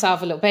got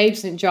myself a little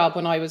babysitting job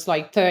when I was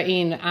like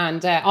 13,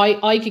 and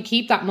I could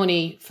keep that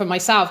money for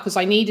myself because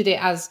I needed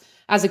it as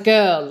a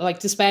girl, like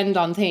to spend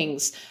on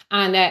things.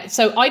 And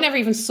so I never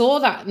even saw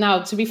that.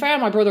 Now, to be fair,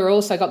 my brother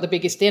also got the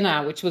biggest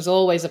dinner, which was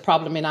always a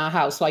problem in our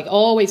house. Like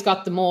always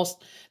got the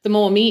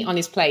more meat on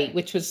his plate,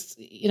 which was,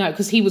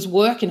 because he was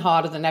working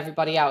harder than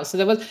everybody else.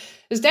 So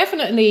there's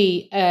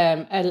definitely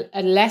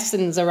a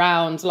lessons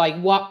around like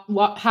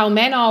how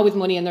men are with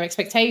money and their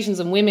expectations,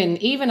 and women,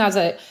 even as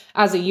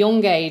a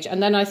young age.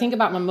 And then I think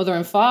about my mother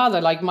and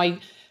father, like my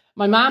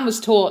mom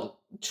was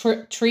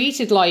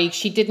treated like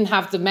she didn't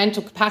have the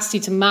mental capacity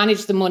to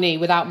manage the money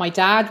without my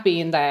dad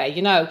being there,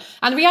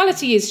 and the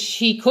reality is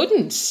she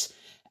couldn't.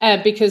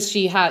 Because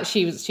she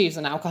was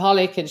an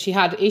alcoholic and she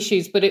had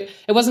issues, but it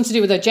wasn't to do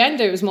with her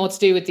gender. It was more to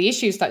do with the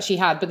issues that she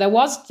had. But there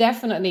was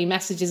definitely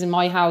messages in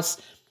my house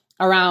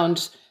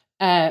around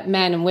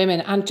men and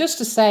women. And just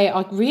to say,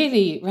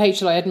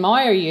 Rachel, I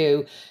admire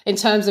you in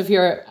terms of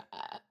your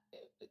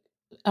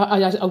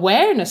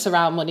awareness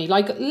around money.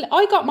 Like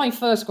I got my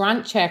first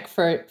grant check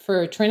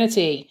for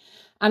Trinity,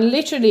 and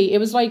literally it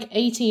was like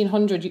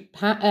 1,800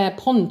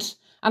 £.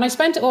 And I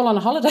spent it all on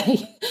a holiday.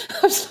 I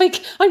was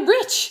like, I'm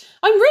rich.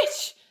 I'm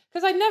rich.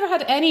 Because I'd never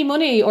had any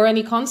money or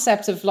any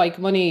concept of like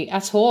money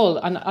at all.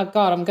 And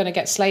God, I'm going to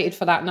get slated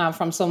for that now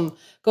from some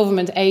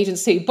government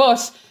agency.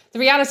 But the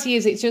reality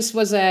is it just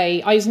was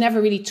I was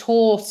never really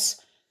taught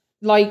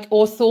like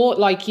or thought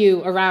like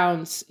you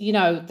around, you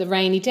know, the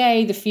rainy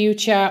day, the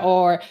future,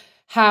 or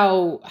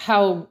how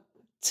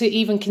to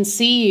even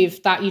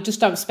conceive that you just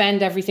don't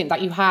spend everything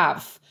that you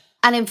have.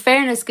 And in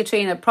fairness,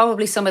 Katrina,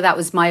 probably some of that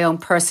was my own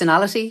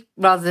personality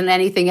rather than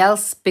anything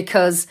else,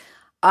 because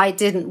I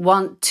didn't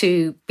want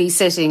to be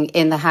sitting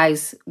in the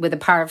house with a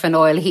paraffin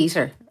oil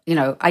heater. You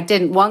know, I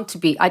didn't want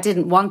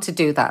to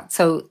do that.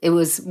 So it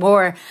was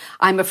more,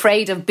 I'm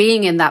afraid of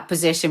being in that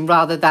position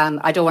rather than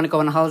I don't want to go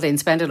on a holiday and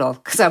spend it all.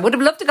 Because I would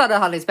have loved to go on a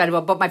holiday and spend it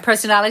all, but my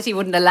personality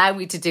wouldn't allow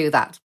me to do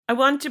that. I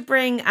want to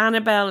bring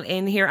Annabelle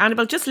in here.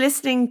 Annabelle, just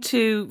listening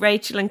to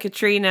Rachel and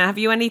Katrina, have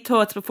you any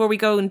thoughts before we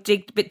go and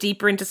dig a bit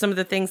deeper into some of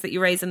the things that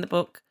you raise in the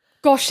book?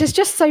 Gosh, there's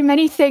just so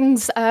many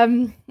things,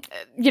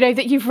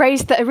 that you've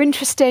raised that are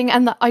interesting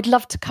and that I'd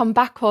love to come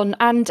back on.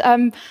 And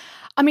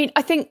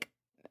I think,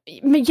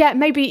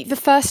 maybe the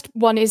first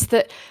one is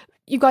that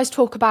you guys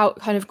talk about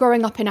kind of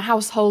growing up in a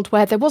household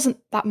where there wasn't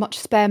that much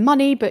spare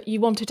money, but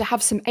you wanted to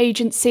have some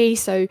agency.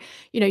 So,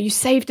 you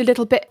saved a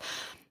little bit.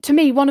 To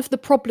me, one of the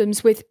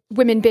problems with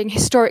women being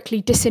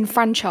historically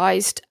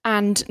disenfranchised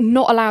and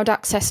not allowed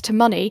access to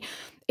money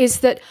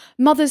is that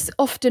mothers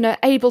often are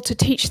able to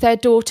teach their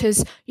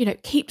daughters,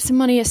 keep some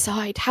money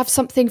aside, have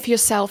something for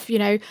yourself.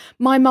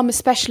 My mum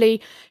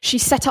especially, she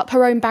set up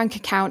her own bank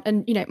account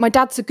and, my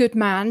dad's a good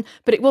man,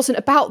 but it wasn't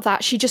about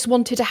that. She just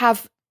wanted to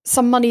have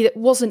some money that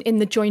wasn't in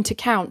the joint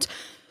account.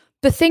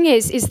 The thing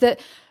is that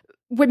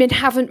women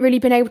haven't really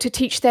been able to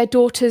teach their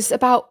daughters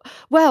about,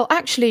 well,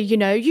 actually,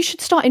 you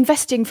should start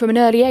investing from an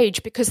early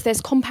age because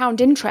there's compound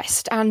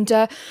interest. And,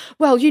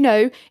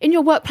 in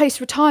your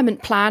workplace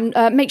retirement plan,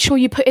 make sure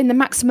you put in the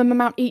maximum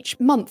amount each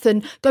month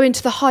and go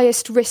into the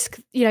highest risk,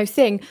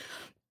 thing.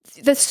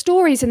 The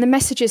stories and the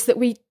messages that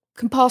we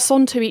can pass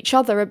on to each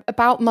other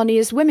about money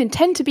as women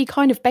tend to be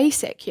kind of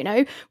basic.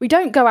 We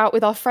don't go out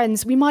with our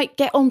friends. We might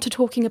get on to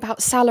talking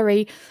about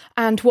salary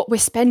and what we're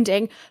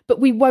spending, but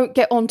we won't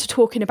get on to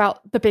talking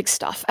about the big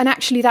stuff. And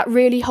actually that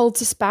really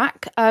holds us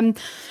back. And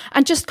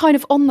just kind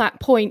of on that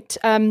point,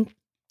 when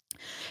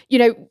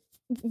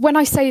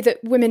I say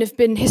that women have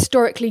been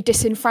historically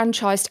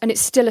disenfranchised and it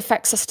still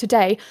affects us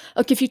today,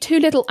 I'll give you two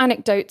little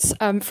anecdotes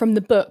from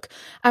the book.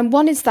 And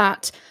one is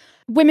that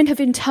women have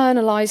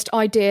internalized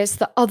ideas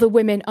that other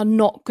women are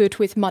not good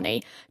with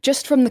money,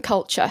 just from the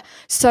culture.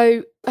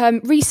 So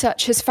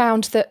research has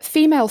found that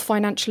female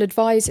financial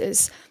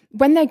advisors,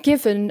 when they're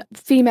given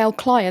female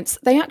clients,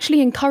 they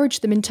actually encourage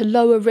them into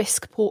lower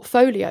risk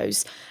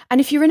portfolios. And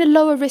if you're in a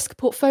lower risk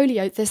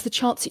portfolio, there's the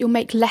chance that you'll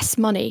make less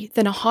money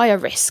than a higher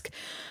risk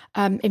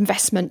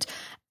investment.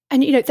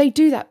 And, they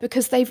do that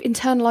because they've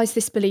internalized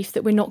this belief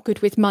that we're not good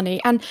with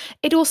money. And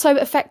it also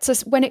affects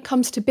us when it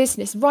comes to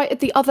business, right at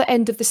the other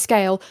end of the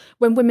scale,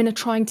 when women are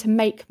trying to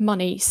make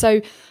money. So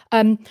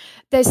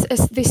there's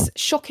this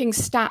shocking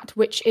stat,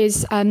 which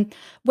is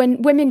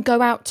when women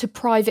go out to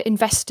private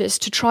investors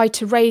to try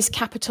to raise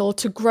capital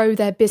to grow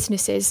their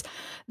businesses,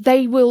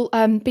 they will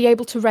be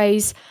able to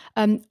raise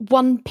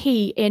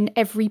 1p in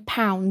every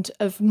pound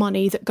of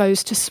money that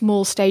goes to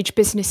small stage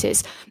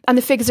businesses. And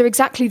the figures are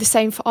exactly the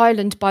same for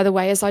Ireland, by the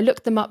way, as I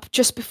looked them up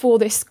just before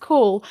this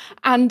call.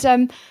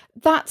 And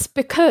that's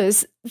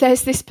because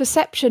there's this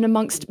perception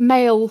amongst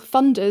male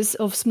funders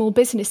of small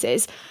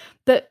businesses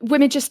that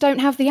women just don't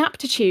have the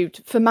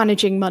aptitude for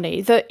managing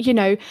money, that,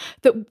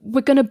 that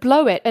we're going to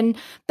blow it. And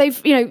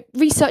they've,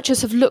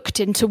 researchers have looked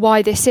into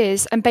why this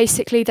is. And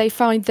basically they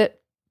find that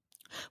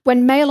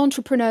when male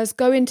entrepreneurs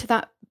go into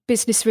that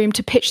business room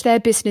to pitch their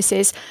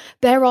businesses,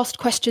 they're asked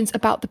questions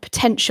about the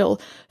potential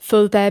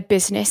for their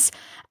business.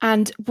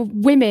 And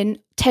women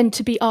tend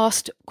to be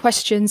asked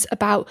questions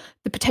about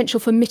the potential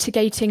for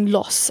mitigating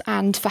loss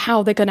and for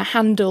how they're going to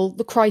handle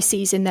the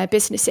crises in their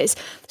businesses.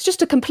 It's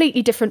just a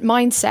completely different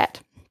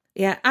mindset.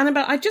 Yeah,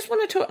 Annabelle, I just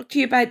want to talk to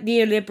you about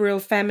neoliberal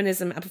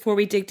feminism before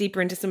we dig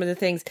deeper into some of the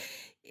things.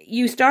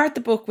 You start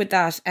the book with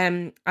that.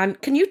 And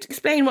can you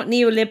explain what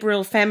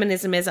neoliberal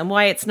feminism is and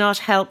why it's not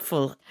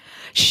helpful?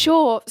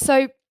 Sure.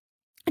 So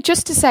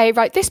just to say,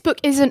 right, this book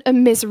isn't a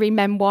misery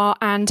memoir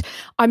and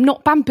I'm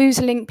not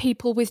bamboozling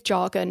people with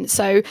jargon.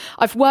 So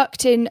I've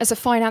worked as a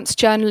finance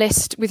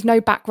journalist with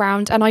no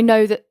background, and I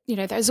know that,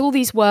 there's all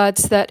these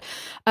words that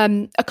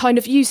are kind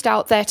of used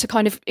out there to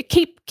kind of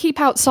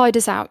keep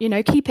outsiders out,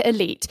 keep it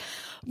elite.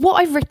 What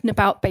I've written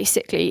about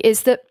basically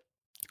is that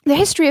the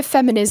history of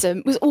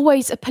feminism was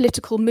always a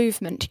political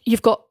movement.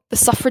 You've got the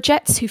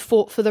suffragettes who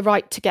fought for the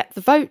right to get the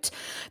vote.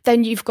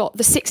 Then you've got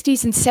the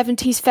 60s and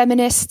 70s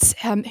feminists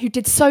who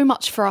did so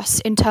much for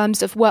us in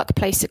terms of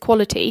workplace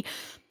equality.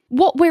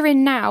 What we're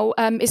in now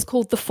is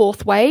called the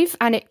fourth wave,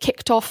 and it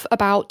kicked off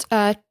about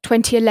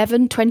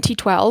 2011,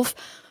 2012.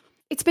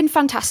 It's been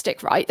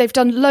fantastic, right? They've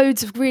done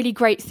loads of really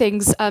great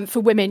things for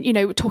women.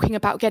 We're talking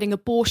about getting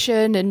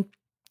abortion and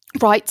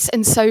rights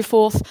and so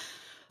forth.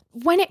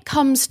 When it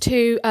comes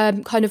to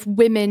kind of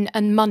women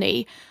and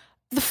money,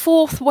 the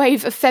fourth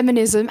wave of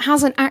feminism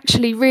hasn't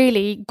actually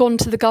really gone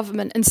to the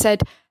government and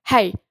said,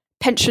 hey,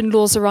 pension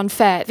laws are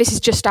unfair, this is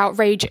just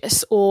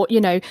outrageous, or,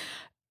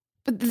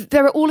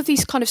 there are all of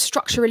these kind of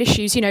structural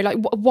issues, like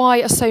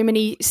why are so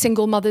many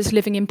single mothers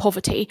living in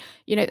poverty?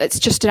 It's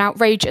just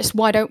outrageous.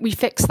 Why don't we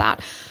fix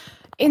that?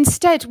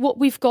 Instead, what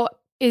we've got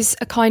is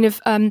a kind of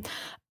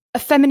a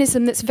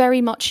feminism that's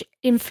very much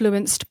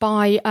influenced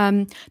by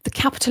the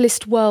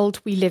capitalist world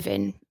we live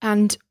in.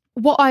 And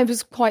what I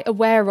was quite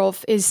aware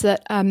of is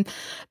that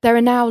there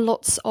are now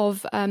lots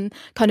of kind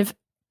of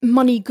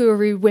money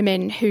guru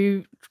women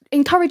who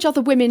encourage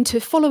other women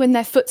to follow in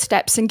their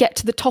footsteps and get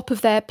to the top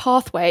of their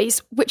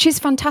pathways, which is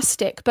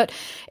fantastic. But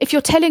if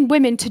you're telling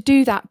women to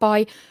do that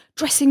by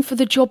dressing for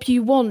the job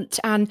you want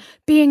and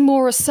being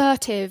more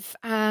assertive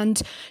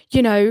and,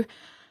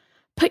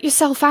 put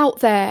yourself out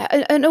there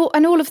and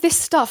all of this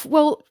stuff,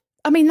 well,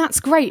 I mean, that's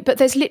great, but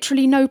there's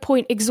literally no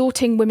point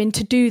exhorting women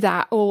to do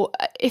that. Or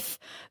if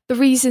the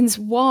reasons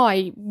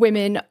why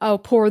women are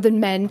poorer than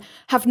men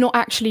have not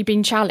actually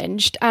been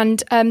challenged.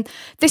 And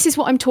this is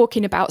what I'm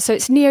talking about. So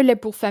it's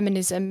neoliberal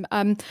feminism.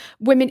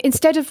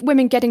 Instead of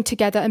women getting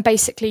together and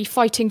basically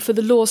fighting for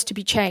the laws to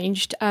be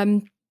changed,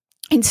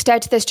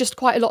 instead, there's just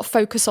quite a lot of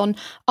focus on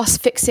us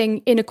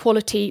fixing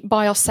inequality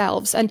by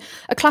ourselves. And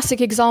a classic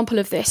example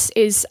of this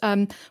is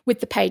with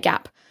the pay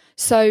gap.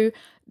 So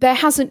there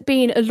hasn't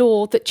been a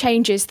law that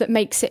changes that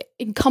makes it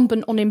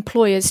incumbent on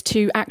employers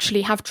to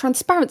actually have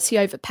transparency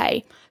over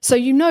pay. So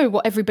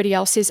what everybody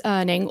else is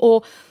earning.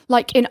 Or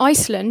like in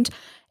Iceland,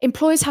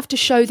 employers have to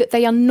show that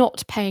they are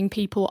not paying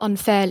people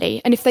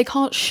unfairly. And if they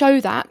can't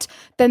show that,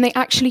 then they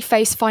actually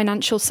face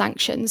financial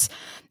sanctions.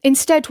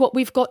 Instead, what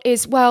we've got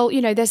is,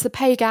 there's the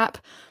pay gap.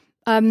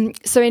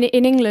 So in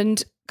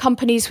England,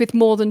 companies with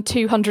more than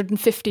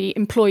 250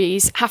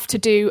 employees have to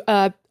do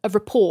a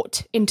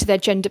report into their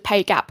gender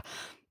pay gap.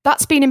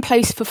 That's been in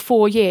place for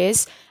 4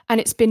 years, and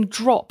it's been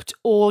dropped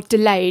or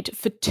delayed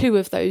for 2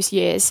 of those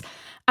years.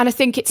 And I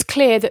think it's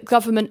clear that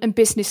government and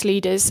business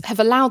leaders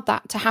have allowed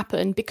that to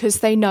happen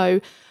because they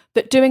know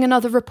that doing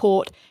another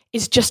report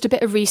is just a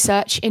bit of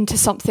research into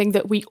something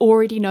that we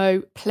already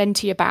know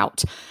plenty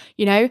about,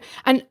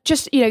 And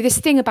just, this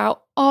thing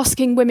about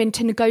asking women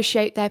to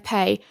negotiate their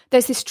pay,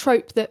 there's this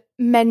trope that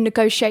men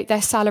negotiate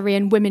their salary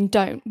and women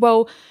don't.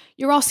 Well,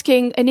 you're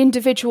asking an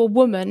individual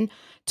woman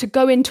to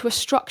go into a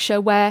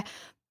structure where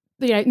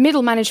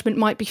middle management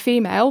might be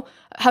female,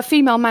 her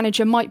female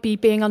manager might be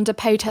being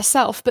underpaid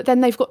herself, but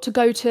then they've got to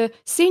go to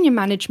senior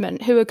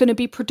management who are going to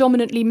be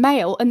predominantly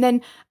male and then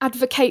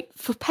advocate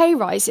for pay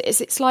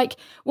rises. It's like,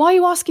 why are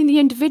you asking the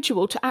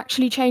individual to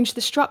actually change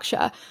the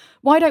structure?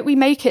 Why don't we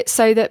make it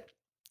so that,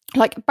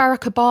 like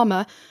Barack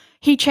Obama,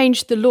 he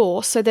changed the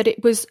law so that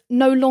it was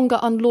no longer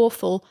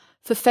unlawful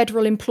for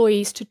federal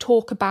employees to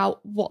talk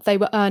about what they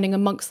were earning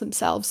amongst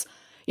themselves.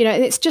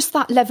 And it's just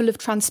that level of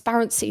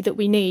transparency that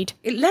we need.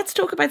 Let's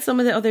talk about some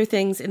of the other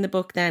things in the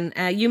book then.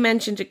 You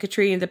mentioned it,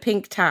 Katrina, the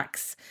pink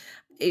tax,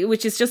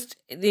 which is just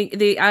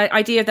the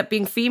idea that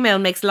being female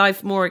makes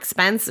life more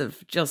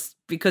expensive just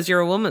because you're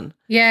a woman.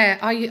 Yeah,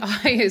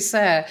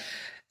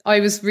 I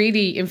was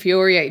really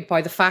infuriated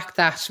by the fact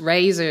that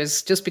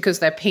razors, just because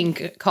they're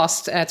pink,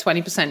 cost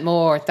 20%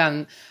 more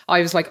than.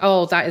 I was like,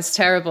 oh, that is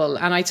terrible.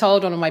 And I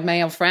told one of my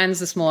male friends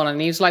this morning,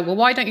 and he was like, well,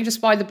 why don't you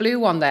just buy the blue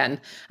one then?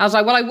 I was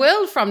like, well, I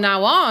will from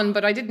now on,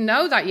 but I didn't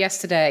know that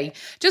yesterday.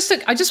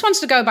 I just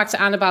wanted to go back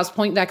to Annabelle's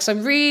point there, because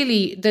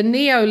the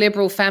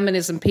neoliberal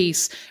feminism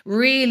piece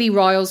really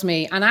riles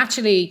me. And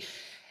actually,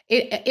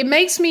 it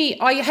makes me,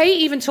 I hate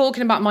even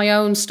talking about my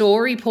own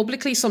story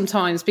publicly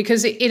sometimes,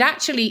 because it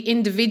actually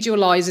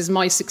individualizes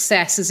my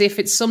success as if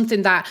it's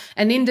something that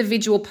an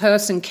individual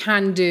person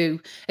can do,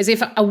 as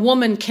if a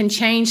woman can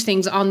change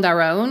things on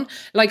their own.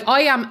 Like,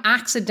 I am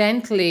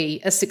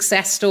accidentally a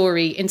success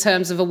story in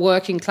terms of a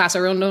working class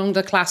or an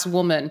underclass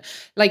woman.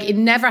 Like, it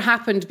never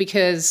happened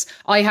because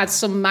I had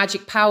some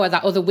magic power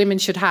that other women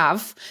should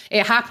have.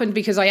 It happened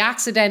because I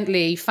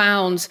accidentally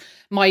found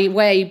my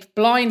way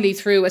blindly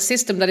through a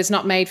system that is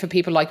not made for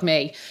people like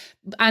me.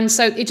 And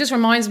so it just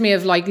reminds me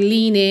of like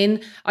Lean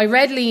In. I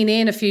read Lean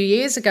In a few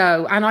years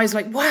ago and I was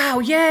like, wow,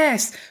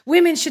 yes,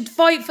 women should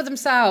fight for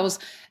themselves.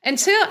 And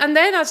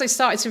then as I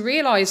started to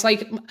realize,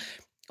 like,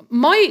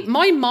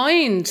 my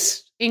mind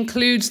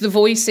includes the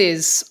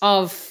voices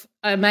of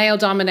a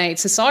male-dominated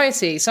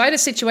society. So I had a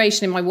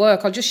situation in my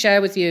work, I'll just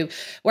share with you,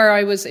 where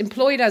I was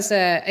employed as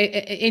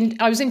I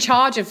was in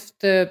charge of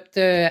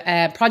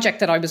the project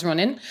that I was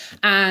running,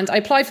 and I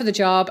applied for the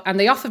job, and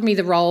they offered me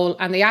the role,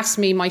 and they asked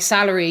me my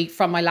salary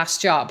from my last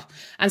job.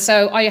 And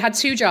so I had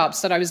 2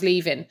 jobs that I was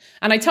leaving,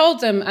 and I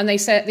told them, and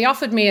they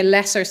offered me a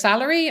lesser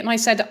salary, and I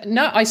said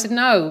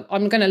no,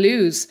 I'm going to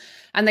lose.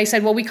 And they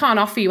said, well, we can't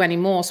offer you any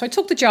more. So I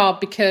took the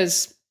job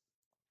because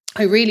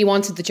I really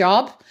wanted the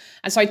job.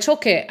 And so I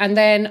took it, and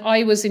then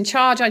I was in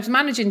charge. I was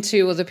managing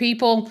 2 other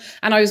people,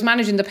 and I was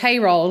managing the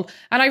payroll.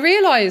 And I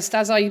realized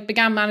as I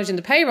began managing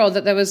the payroll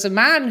that there was a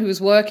man who was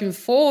working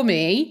for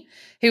me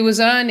who was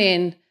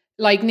earning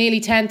like nearly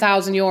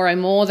 €10,000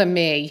 more than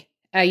me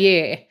a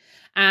year.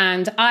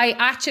 And I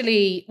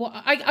actually,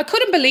 I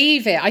couldn't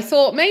believe it. I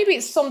thought maybe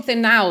it's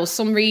something now,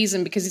 some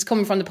reason, because it's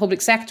coming from the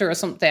public sector or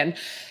something.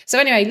 So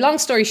anyway, long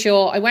story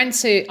short, I went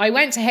to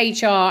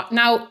HR.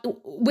 Now,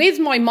 with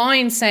my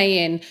mind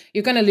saying,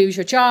 you're going to lose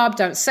your job,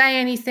 don't say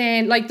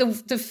anything. Like the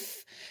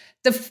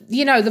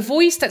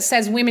voice that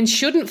says women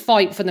shouldn't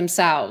fight for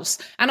themselves.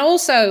 And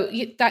also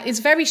that is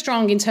very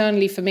strong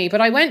internally for me. But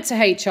I went to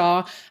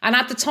HR, and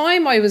at the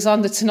time I was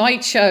on the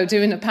Tonight Show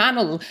doing a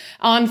panel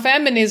on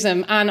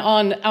feminism and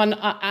on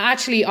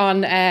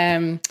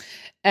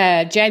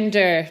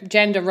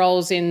gender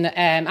roles in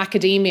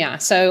academia.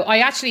 So I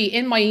actually,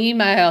 in my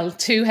email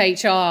to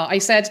HR, I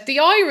said, the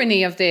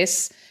irony of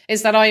this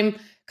is that I'm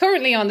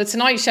currently on the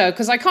Tonight Show,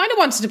 because I kind of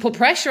wanted to put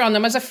pressure on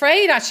them. I was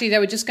afraid actually they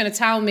were just going to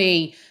tell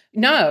me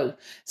no.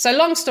 So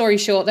long story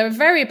short, they were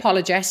very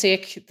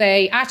apologetic.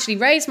 They actually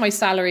raised my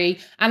salary.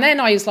 And then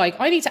I was like,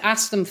 I need to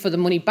ask them for the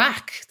money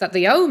back that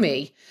they owe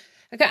me.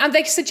 Okay. And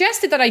they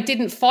suggested that I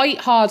didn't fight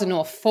hard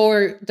enough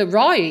for the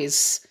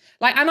rise.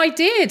 And I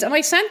did. And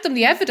I sent them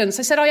the evidence.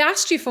 I said, I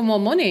asked you for more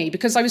money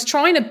because I was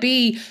trying to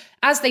be,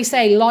 as they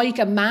say, like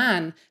a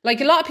man.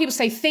 Like a lot of people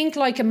say, think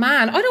like a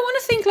man. I don't want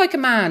to think like a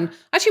man.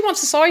 I actually want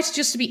society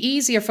just to be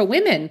easier for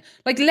women.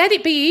 Like, let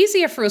it be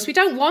easier for us. We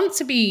don't want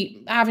to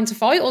be having to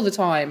fight all the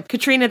time.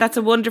 Katrina, that's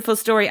a wonderful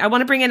story. I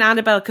want to bring in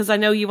Annabelle because I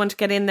know you want to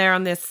get in there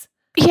on this.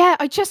 Yeah,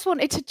 I just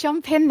wanted to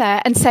jump in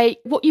there and say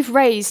what you've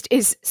raised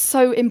is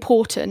so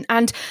important.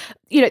 And,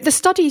 the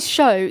studies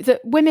show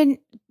that women,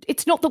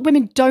 it's not that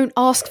women don't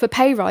ask for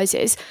pay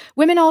rises.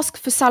 Women ask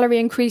for salary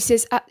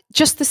increases at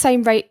just the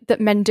same rate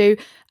that men do,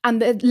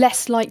 and they're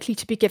less likely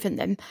to be given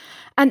them.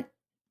 And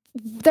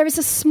there is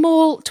a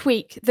small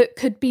tweak that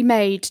could be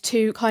made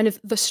to kind of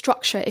the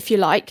structure, if you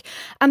like,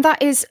 and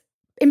that is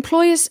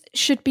employers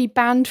should be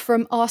banned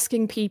from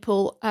asking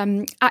people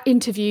at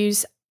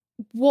interviews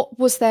what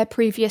was their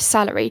previous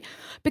salary,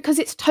 because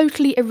it's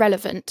totally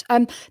irrelevant.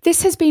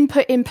 This has been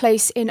put in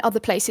place in other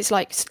places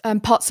like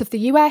parts of the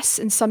US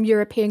and some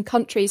European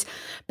countries.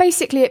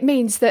 Basically, it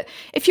means that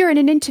if you're in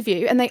an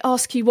interview and they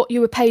ask you what you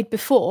were paid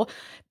before,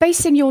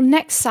 basing your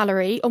next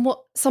salary on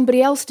what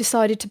somebody else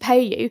decided to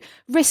pay you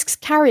risks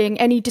carrying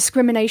any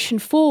discrimination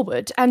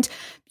forward. And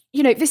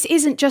this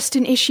isn't just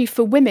an issue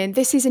for women.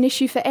 This is an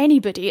issue for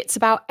anybody. It's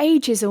about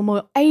ageism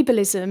or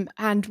ableism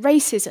and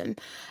racism.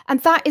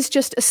 And that is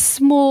just a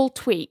small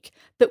tweak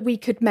that we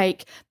could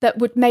make that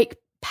would make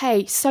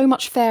pay so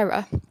much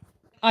fairer.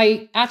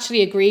 I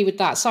actually agree with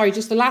that. Sorry,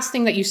 just the last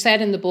thing that you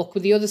said in the book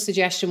with the other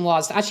suggestion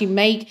was to actually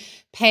make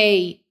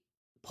pay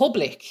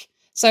public.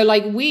 So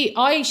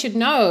I should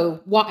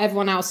know what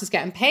everyone else is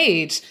getting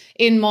paid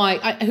in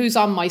who's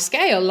on my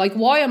scale. Like,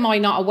 why am I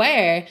not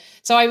aware?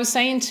 So I was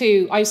saying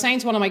to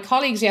one of my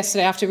colleagues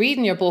yesterday after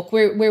reading your book,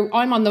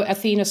 I'm on the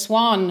Athena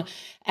Swan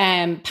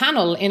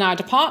panel in our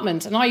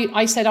department. And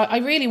I said, I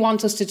really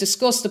want us to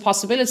discuss the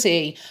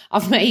possibility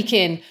of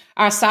making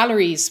our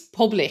salaries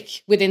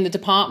public within the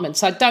department.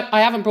 So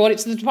I haven't brought it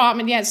to the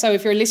department yet. So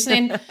if you're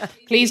listening,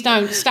 please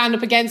don't stand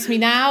up against me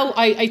now.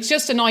 It's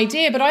just an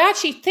idea, but I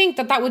actually think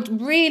that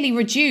would really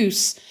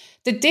reduce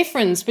the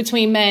difference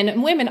between men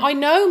and women. I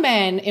know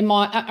men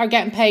are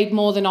getting paid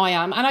more than I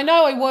am. And I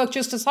know I work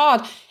just as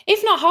hard,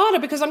 if not harder,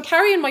 because I'm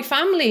carrying my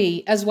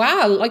family as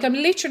well. Like, I'm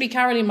literally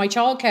carrying my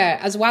childcare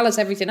as well as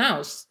everything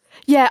else.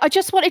 Yeah, I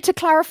just wanted to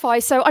clarify.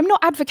 So I'm not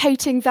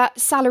advocating that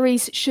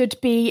salaries should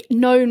be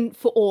known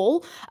for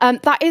all.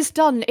 That is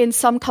done in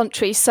some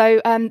countries. So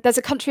there's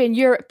a country in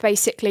Europe,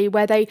 basically,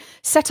 where they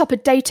set up a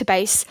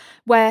database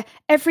where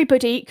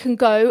everybody can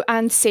go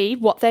and see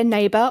what their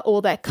neighbour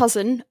or their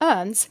cousin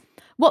earns.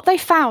 What they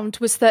found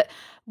was that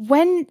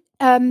when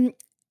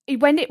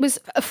it was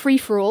a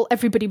free-for-all,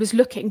 everybody was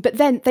looking, but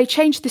then they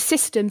changed the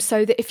system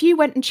so that if you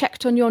went and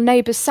checked on your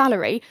neighbour's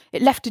salary,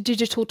 it left a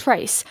digital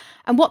trace.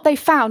 And what they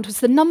found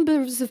was the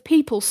numbers of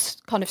people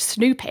kind of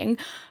snooping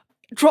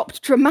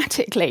dropped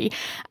dramatically.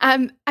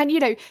 And,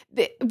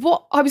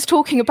 what I was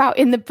talking about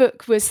in the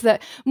book was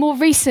that more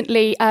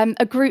recently,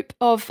 a group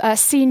of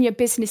senior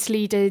business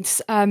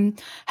leaders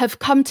have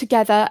come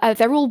together.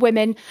 They're all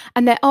women,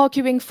 and they're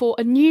arguing for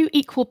a new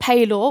equal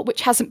pay law,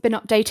 which hasn't been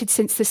updated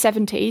since the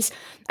 70s.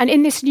 And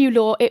in this new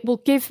law, it will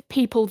give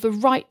people the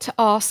right to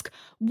ask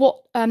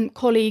what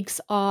colleagues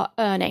are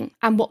earning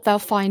and what they'll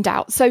find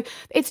out. So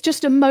it's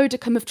just a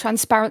modicum of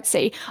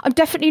transparency. I'm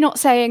definitely not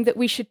saying that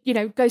we should,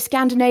 go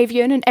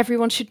Scandinavian and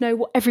everyone should know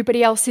what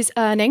everybody else is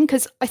earning,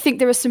 because I think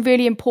there are some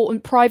really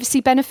important privacy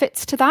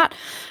benefits to that.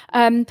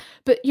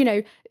 But,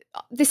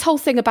 this whole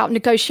thing about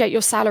negotiate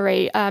your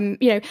salary, and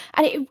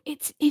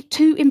it's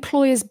to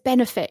employers'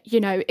 benefit,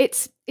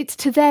 it's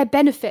to their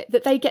benefit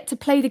that they get to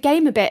play the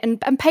game a bit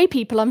and pay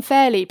people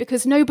unfairly,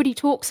 because nobody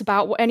talks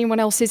about what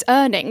anyone else is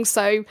earning.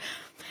 So,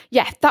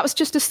 yeah, that was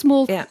just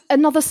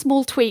another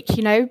small tweak,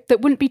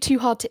 that wouldn't be too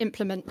hard to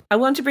implement. I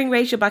want to bring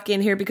Rachel back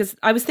in here because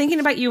I was thinking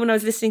about you when I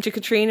was listening to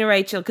Katrina,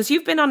 Rachel, because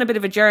you've been on a bit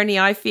of a journey,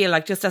 I feel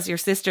like, just as your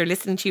sister,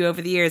 listening to you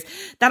over the years.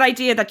 That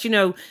idea that,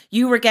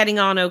 you were getting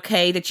on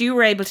okay, that you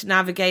were able to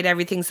navigate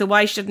everything. So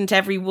why shouldn't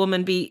every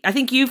woman be? I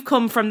think you've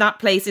come from that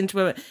place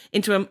into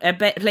a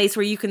place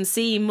where you can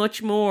see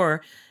much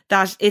more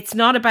that it's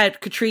not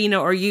about Katrina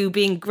or you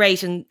being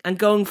great and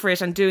going for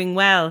it and doing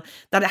well,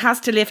 that it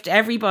has to lift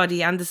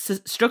everybody and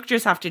the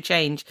structures have to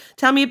change.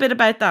 Tell me a bit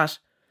about that.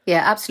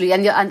 Yeah,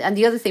 absolutely. And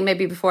the other thing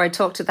maybe before I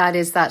talk to that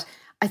is that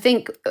I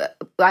think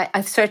I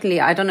certainly,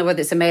 I don't know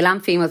whether it's a male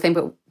and female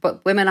thing,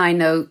 but women I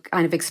know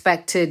kind of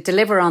expect to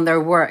deliver on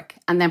their work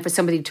and then for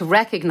somebody to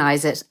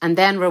recognise it and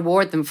then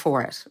reward them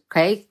for it.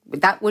 Okay,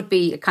 that would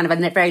be kind of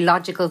a very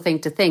logical thing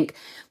to think.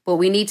 But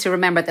we need to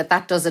remember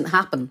that doesn't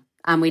happen.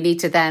 And we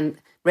need to then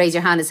raise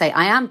your hand and say,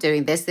 I am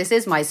doing this. This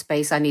is my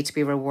space. I need to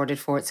be rewarded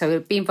for it.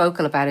 So being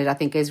vocal about it, I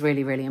think, is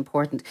really, really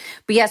important.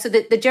 But yeah, so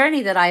the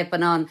journey that I've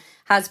been on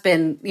has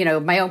been,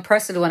 my own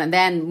personal one and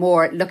then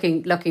more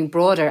looking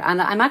broader.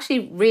 And I'm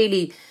actually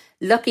really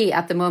lucky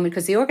at the moment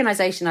because the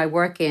organisation I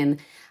work in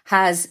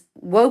has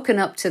woken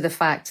up to the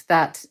fact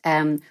that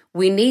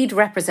we need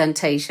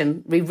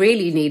representation. We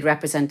really need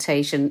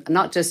representation,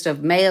 not just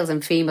of males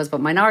and females, but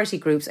minority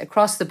groups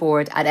across the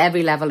board at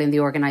every level in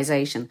the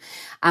organisation.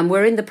 And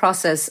we're in the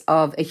process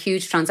of a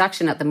huge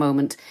transaction at the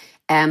moment.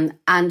 And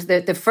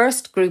the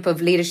first group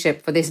of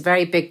leadership for this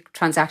very big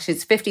transaction,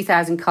 it's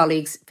 50,000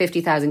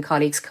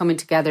 colleagues coming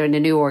together in a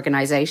new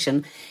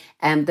organisation.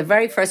 And the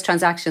very first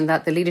transaction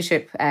that the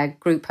leadership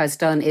group has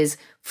done is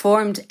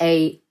formed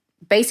a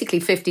basically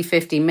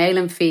 50-50 male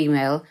and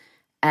female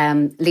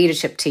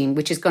leadership team,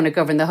 which is going to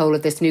govern the whole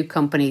of this new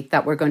company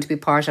that we're going to be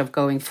part of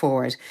going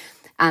forward.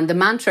 And the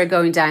mantra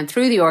going down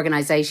through the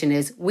organisation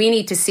is we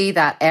need to see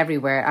that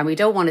everywhere and we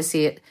don't want to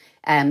see it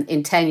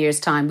in 10 years'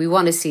 time. We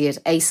want to see it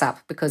ASAP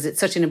because it's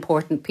such an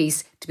important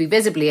piece to be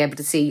visibly able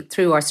to see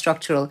through our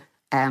structural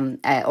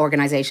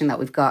organisation that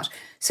we've got.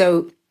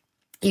 So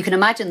you can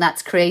imagine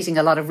that's creating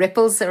a lot of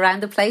ripples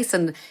around the place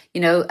and,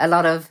 a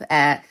lot of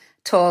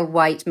tall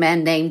white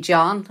men named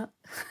John.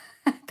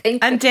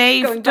 And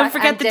Dave, don't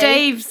forget the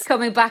Daves.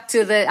 Coming back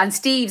to and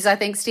Steve's, I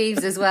think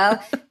Steve's as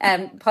well,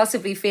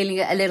 possibly feeling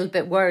a little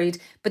bit worried.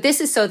 But this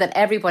is so that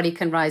everybody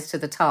can rise to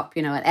the top,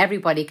 and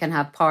everybody can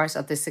have part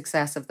of the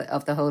success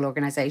of the whole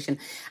organisation.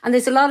 And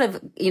there's a lot of,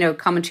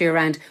 commentary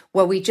around,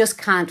 well, we just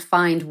can't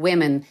find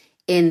women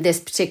in this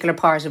particular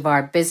part of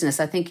our business.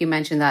 I think you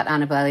mentioned that,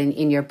 Annabelle,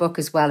 in your book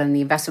as well. In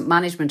the investment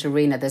management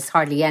arena, there's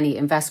hardly any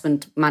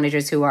investment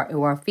managers who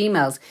are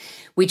females.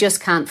 We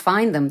just can't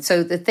find them.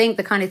 So the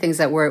kind of things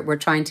that we're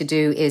trying to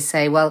do is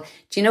say, well,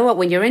 do you know what?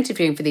 When you're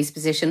interviewing for these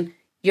positions,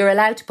 you're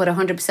allowed to put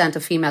 100%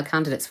 of female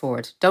candidates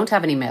forward. Don't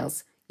have any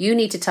males. You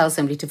need to tell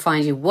somebody to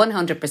find you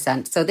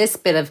 100%. So this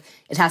bit of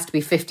it has to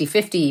be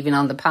 50-50 even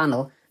on the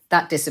panel,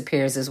 that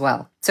disappears as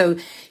well. So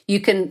you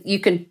can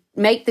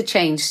make the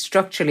change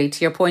structurally,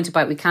 to your point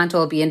about we can't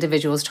all be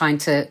individuals trying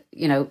to,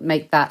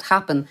 make that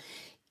happen.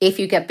 If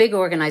you get big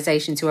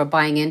organisations who are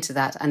buying into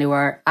that and who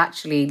are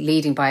actually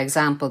leading by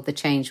example, the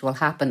change will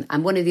happen.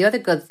 And one of the other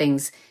good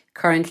things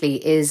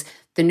currently is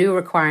the new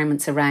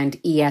requirements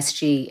around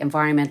ESG,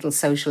 environmental,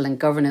 social and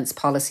governance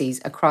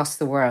policies across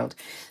the world.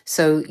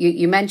 So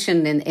you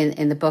mentioned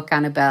in the book,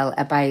 Annabelle,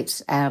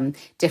 about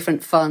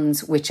different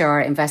funds which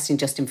are investing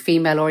just in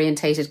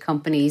female-orientated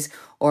companies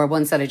or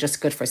ones that are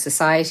just good for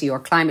society or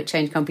climate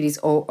change companies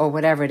or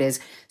whatever it is.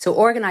 So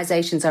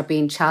organisations are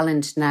being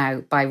challenged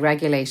now by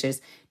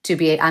regulators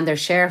and their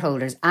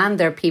shareholders and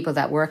their people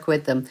that work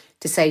with them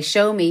to say,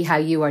 show me how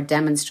you are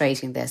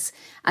demonstrating this.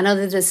 And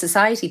under the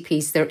society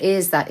piece, there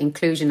is that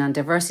inclusion and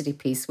diversity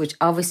piece, which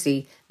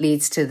obviously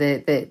leads to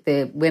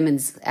the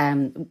women's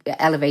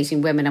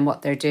elevating women and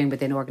what they're doing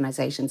within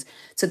organisations.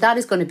 So that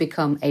is going to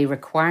become a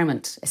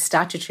requirement, a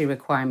statutory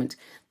requirement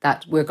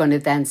that we're going to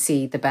then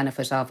see the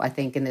benefit of, I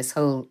think, in this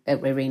whole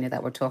arena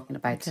that we're talking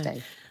about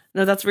today.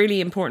 No, that's a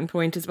really important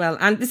point as well.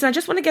 And listen, I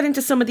just want to get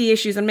into some of the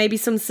issues and maybe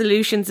some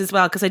solutions as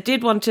well, because I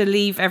did want to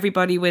leave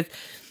everybody with,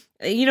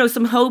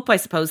 some hope, I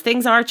suppose.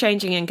 Things are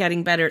changing and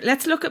getting better.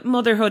 Let's look at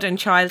motherhood and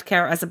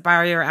childcare as a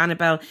barrier,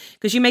 Annabelle,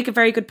 because you make a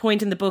very good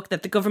point in the book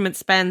that the government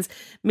spends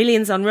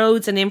millions on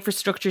roads and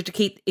infrastructure to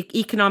keep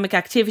economic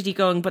activity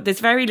going, but there's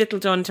very little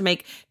done to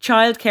make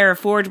childcare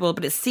affordable.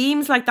 But it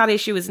seems like that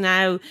issue is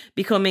now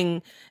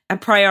becoming a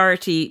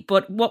priority.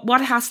 But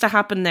what has to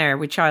happen there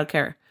with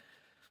childcare?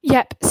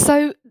 Yep.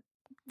 So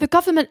the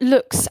government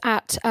looks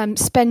at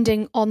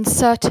spending on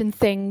certain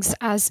things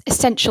as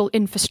essential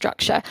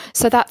infrastructure.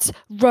 So that's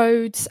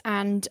roads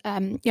and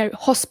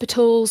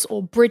hospitals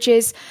or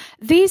bridges.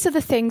 These are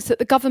the things that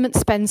the government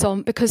spends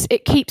on because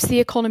it keeps the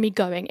economy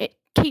going. It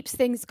keeps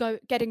things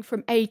getting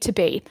from A to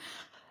B.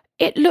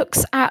 It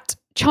looks at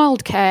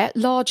childcare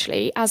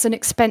largely as an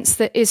expense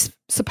that is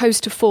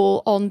supposed to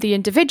fall on the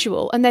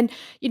individual. And then,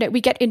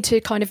 we get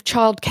into kind of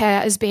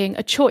childcare as being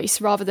a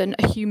choice rather than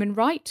a human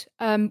right,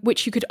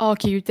 which you could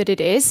argue that it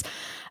is.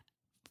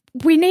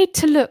 we need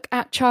to look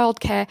at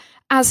childcare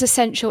as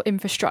essential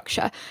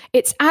infrastructure.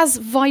 It's as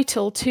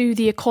vital to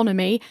the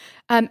economy,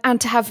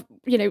 and to have,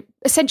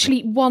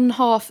 essentially one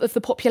half of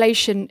the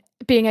population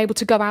being able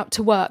to go out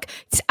to work.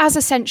 It's as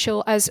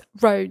essential as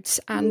roads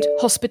and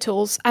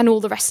hospitals and all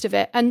the rest of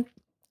it. And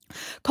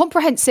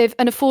comprehensive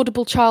and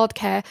affordable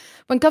childcare,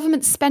 when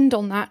governments spend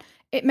on that,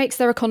 it makes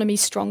their economy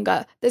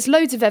stronger. There's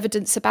loads of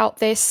evidence about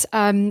this.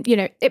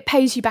 It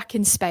pays you back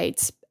in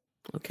spades.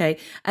 Okay.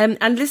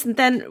 And listen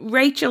then,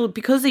 Rachel,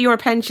 because of your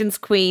pensions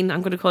queen,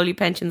 I'm going to call you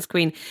pensions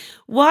queen,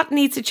 what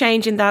needs to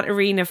change in that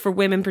arena for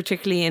women,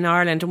 particularly in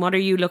Ireland, and what are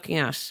you looking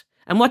at?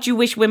 And what do you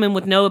wish women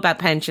would know about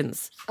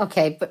pensions?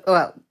 Okay, but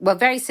well,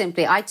 very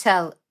simply, I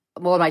tell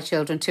all my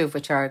children, 2 of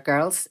which are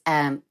girls,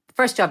 the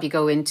first job you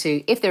go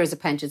into, if there is a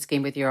pension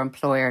scheme with your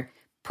employer,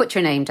 put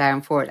your name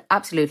down for it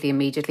absolutely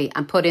immediately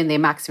and put in the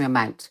maximum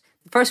amount.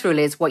 The first rule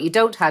is what you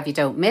don't have, you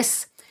don't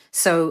miss.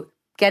 So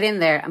get in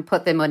there and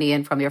put the money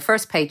in from your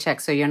first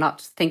paycheck so you're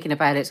not thinking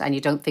about it and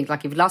you don't think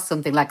like you've lost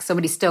something, like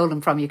somebody stole them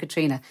from you,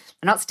 Katrina.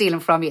 They're not stealing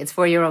from you, it's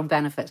for your own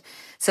benefit.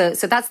 So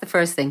that's the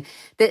first thing.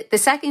 The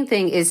second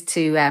thing is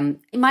to,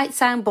 it might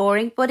sound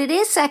boring, but it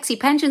is sexy.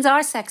 Pensions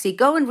are sexy.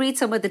 Go and read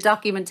some of the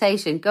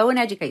documentation. Go and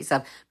educate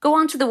yourself. Go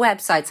onto the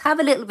websites. Have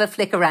a little bit of a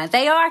flick around.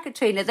 They are,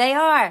 Katrina, they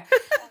are.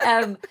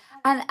 And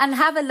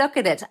have a look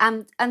at it.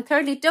 And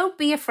thirdly, don't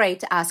be afraid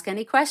to ask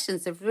any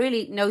questions. There's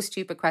really no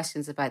stupid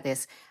questions about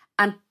this.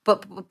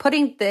 But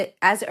putting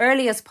as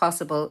early as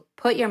possible,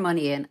 put your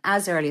money in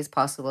as early as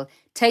possible.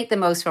 Take the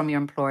most from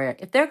your employer.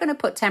 If they're going to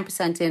put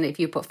 10% in, if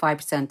you put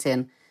 5%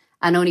 in,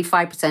 and only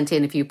 5%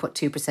 in if you put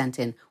 2%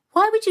 in,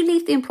 why would you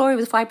leave the employer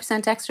with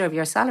 5% extra of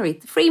your salary?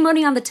 Free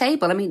money on the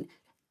table. I mean,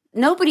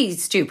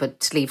 nobody's stupid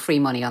to leave free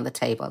money on the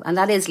table, and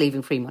that is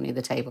leaving free money on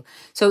the table.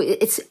 So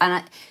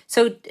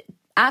so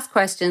ask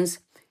questions,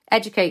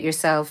 educate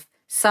yourself,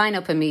 sign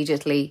up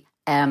immediately.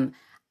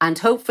 And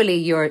hopefully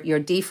your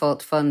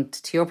default fund,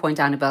 to your point,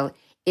 Annabelle,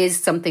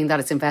 is something that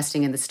is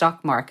investing in the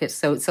stock market.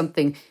 So it's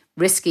something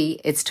risky.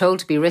 It's told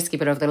to be risky,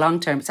 but over the long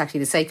term, it's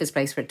actually the safest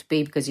place for it to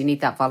be because you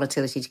need that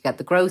volatility to get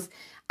the growth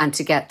and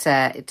to get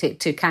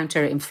to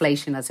counter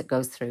inflation as it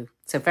goes through.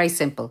 So very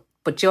simple.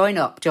 But join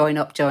up, join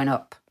up, join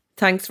up.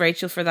 Thanks,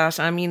 Rachel, for that.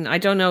 I mean, I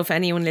don't know if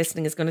anyone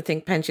listening is going to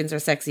think pensions are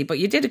sexy, but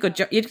you did a good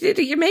job.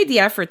 You made the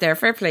effort there.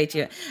 Fair play to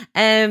you.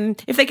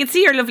 If they could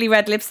see your lovely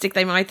red lipstick,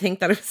 they might think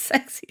that it was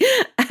sexy.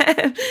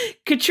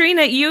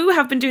 Katrina, you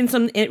have been doing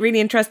some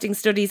really interesting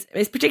studies,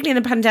 particularly in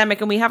the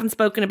pandemic, and we haven't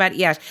spoken about it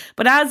yet.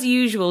 But as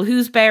usual,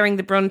 who's bearing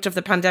the brunt of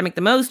the pandemic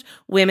the most?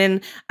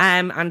 Women,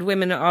 and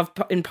women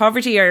in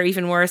poverty, or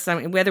even worse,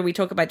 whether we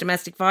talk about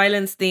domestic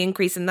violence, the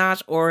increase in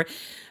that, or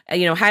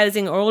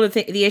housing, or all of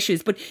the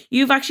issues. But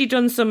you've actually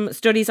done some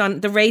studies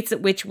on the rates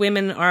at which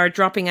women are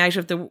dropping out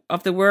of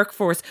the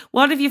workforce.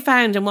 What have you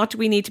found, and what do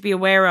we need to be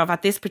aware of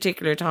at this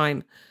particular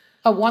time?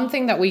 One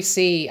thing that we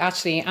see,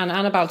 actually, and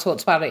Annabelle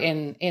talks about it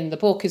in the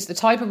book, is the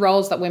type of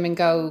roles that women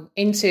go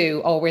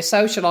into or we're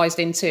socialised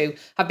into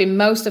have been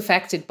most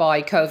affected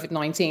by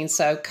COVID-19.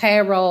 So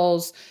care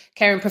roles,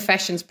 caring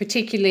professions,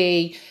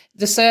 particularly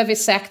the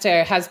service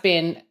sector has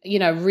been,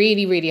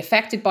 really, really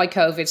affected by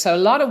COVID. So a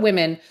lot of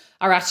women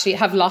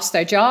have lost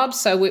their jobs.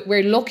 So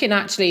we're looking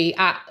actually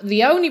at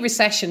the only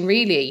recession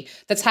really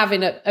that's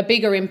having a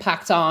bigger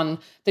impact on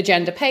the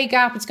gender pay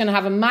gap. It's going to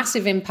have a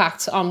massive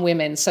impact on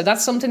women. So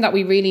that's something that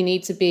we really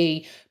need to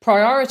be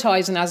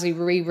prioritising as we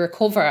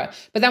recover.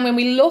 But then when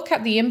we look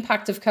at the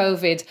impact of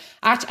COVID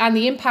and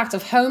the impact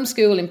of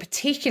homeschooling,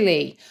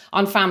 particularly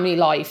on family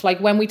life, like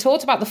when we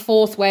talked about the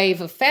fourth wave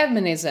of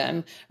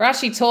feminism, we're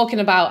actually talking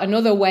about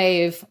another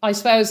wave, I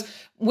suppose.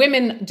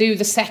 Women do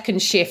the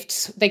second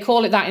shift. They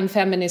call it that in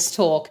feminist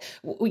talk.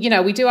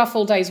 We do our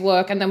full day's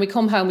work and then we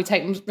come home, we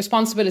take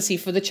responsibility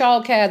for the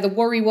childcare, the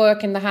worry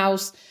work in the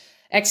house,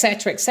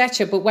 etc.,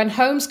 etc. But when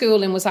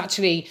homeschooling was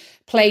actually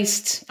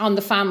placed on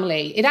the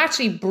family, it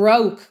actually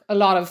broke a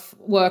lot of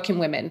working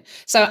women.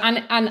 So,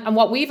 and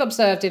what we've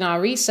observed in our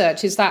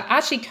research is that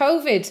actually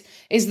COVID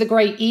is the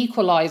great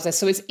equalizer.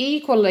 So it's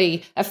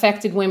equally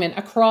affected women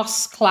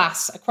across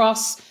class,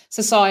 across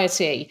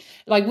society.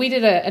 Like we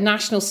did a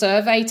national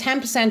survey,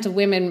 10% of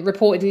women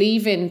reported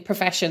leaving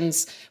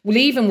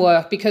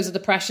work because of the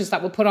pressures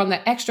that were put on,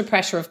 the extra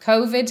pressure of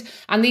COVID.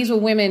 And these were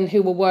women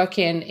who were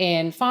working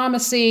in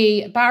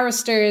pharmacy,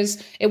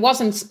 barristers. It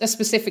wasn't a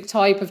specific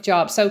type of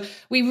job. So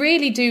we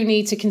really do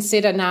need to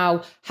consider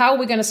now how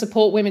we're going to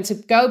support women to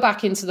go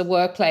back into the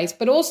workplace,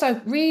 but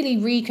also really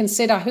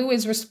reconsider who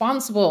is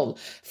responsible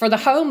for the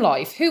home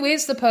life. Who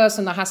is the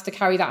person that has to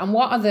carry that? And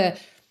what are the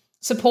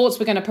supports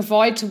we're going to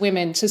provide to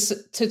women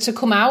to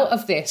come out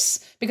of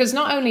this? Because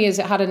not only has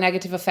it had a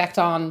negative effect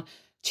on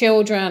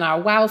children, our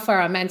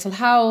welfare, our mental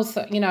health,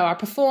 our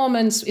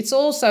performance, it's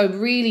also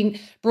really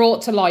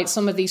brought to light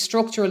some of these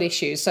structural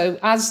issues. So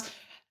as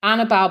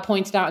Annabelle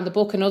pointed out in the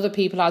book and other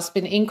people, has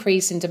been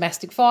increase in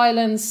domestic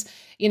violence,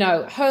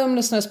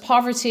 homelessness,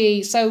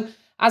 poverty. So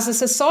as a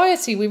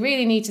society, we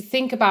really need to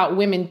think about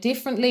women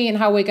differently and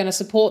how we're going to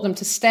support them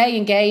to stay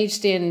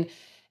engaged in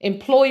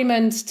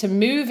employment, to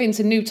move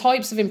into new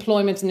types of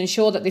employment and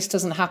ensure that this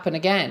doesn't happen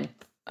again.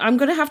 I'm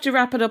going to have to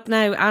wrap it up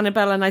now,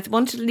 Annabelle, and I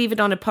want to leave it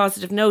on a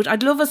positive note.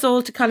 I'd love us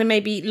all to kind of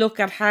maybe look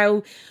at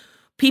how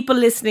people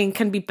listening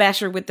can be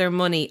better with their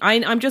money. I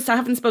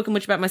haven't spoken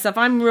much about myself.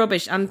 I'm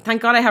rubbish, and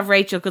thank God I have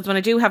Rachel, because when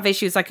I do have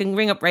issues, I can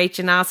ring up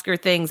Rachel and ask her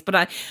things.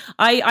 But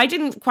I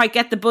didn't quite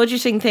get the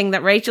budgeting thing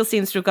that Rachel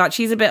seems to have got.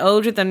 She's a bit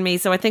older than me,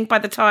 so I think by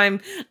the time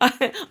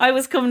I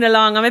was coming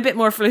along, I'm a bit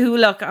more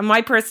flahuluk, and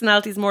my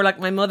personality is more like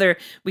my mother.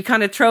 We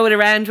kind of throw it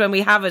around when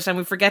we have it, and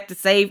we forget to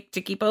save to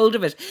keep hold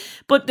of it.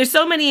 But there's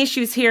so many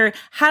issues here.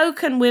 How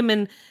can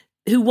women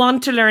who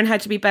want to learn how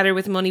to be better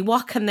with money,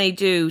 what can they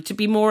do to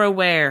be more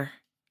aware?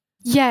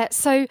 Yeah,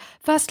 so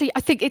firstly,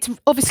 I think it's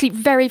obviously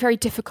very, very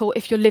difficult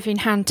if you're living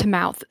hand to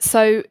mouth.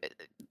 So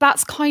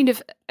that's kind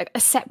of a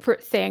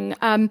separate thing.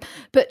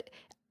 But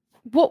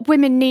what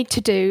women need to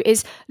do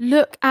is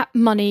look at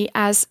money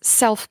as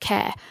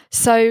self-care.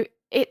 So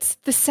it's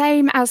the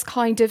same as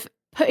kind of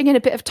putting in a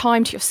bit of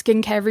time to your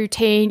skincare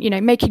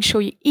routine, making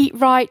sure you eat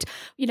right.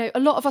 A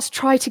lot of us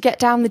try to get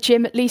down the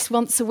gym at least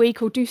once a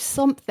week or do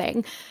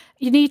something.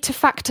 You need to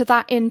factor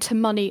that into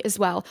money as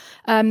well.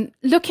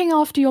 Looking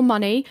after your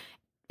money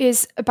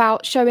is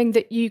about showing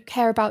that you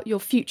care about your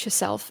future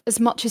self as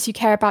much as you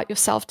care about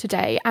yourself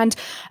today. And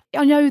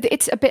I know that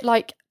it's a bit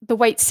like the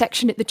weights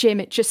section at the gym.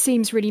 It just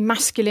seems really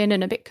masculine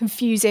and a bit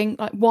confusing.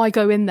 Like, why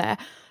go in there?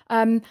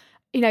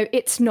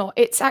 It's not.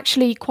 It's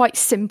actually quite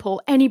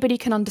simple. Anybody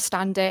can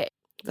understand it.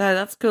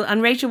 That's cool.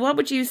 And Rachel, what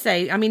would you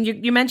say? I mean,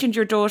 you mentioned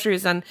your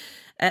daughters and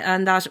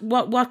that.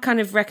 What kind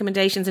of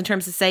recommendations in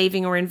terms of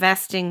saving or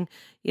investing,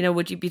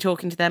 would you be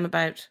talking to them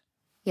about?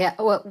 Yeah,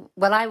 well,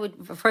 I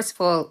would, first of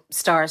all,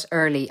 start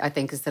early, I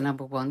think, is the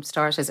number one.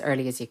 Start as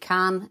early as you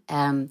can.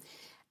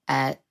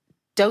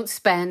 Don't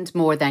spend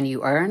more than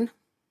you earn,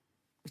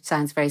 which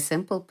sounds very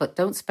simple, but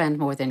don't spend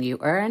more than you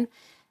earn.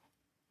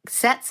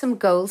 Set some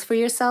goals for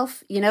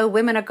yourself.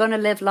 Women are going to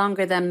live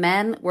longer than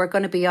men. We're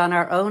going to be on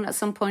our own at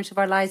some point of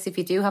our lives. If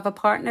you do have a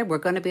partner, we're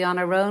going to be on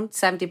our own.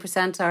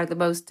 70% are the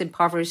most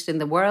impoverished in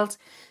the world.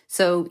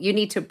 So you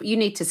need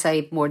to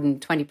save more than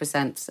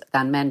 20%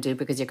 than men do,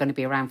 because you're going to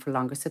be around for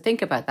longer. So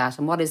think about that.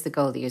 And what is the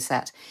goal that you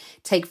set?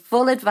 Take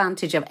full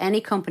advantage of any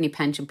company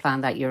pension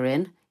plan that you're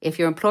in. If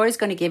your employer is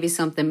going to give you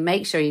something,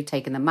 make sure you've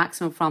taken the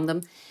maximum from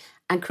them.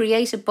 And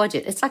create a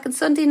budget. It's like on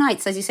Sunday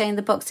nights, as you say in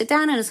the book, sit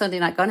down on a Sunday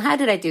night going, how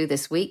did I do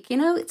this week?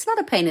 It's not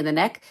a pain in the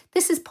neck.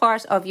 This is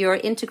part of your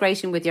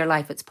integration with your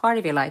life. It's part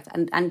of your life.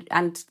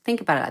 And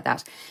think about it like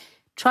that.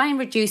 Try and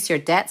reduce your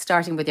debt,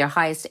 starting with your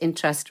highest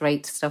interest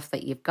rate stuff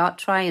that you've got.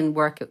 Try and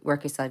work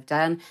yourself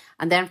down.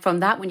 And then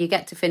from that, when you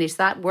get to finish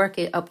that, work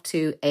it up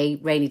to a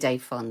rainy day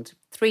fund.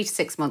 3 to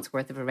 6 months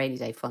worth of a rainy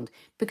day fund.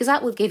 Because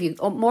that will give you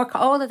more,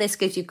 all of this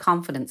gives you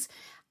confidence.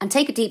 And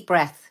take a deep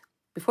breath.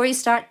 Before you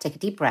start, take a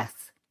deep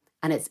breath.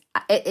 And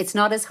it's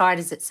not as hard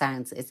as it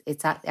sounds.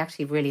 It's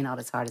actually really not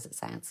as hard as it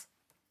sounds.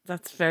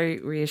 That's very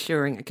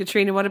reassuring.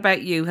 Katrina, what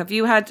about you? Have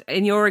you had,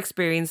 in your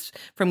experience,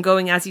 from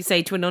going, as you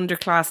say, to an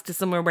underclass to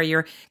somewhere where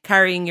you're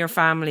carrying your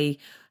family,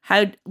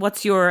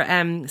 what's your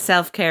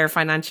self-care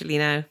financially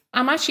now?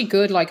 I'm actually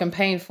good. Like, I'm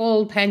paying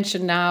full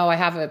pension now. I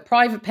have a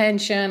private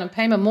pension. I'm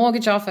paying my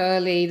mortgage off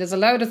early. There's a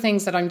load of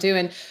things that I'm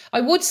doing.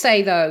 I would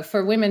say, though,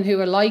 for women who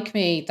are like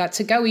me, that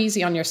to go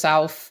easy on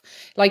yourself.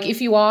 Like,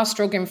 if you are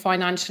struggling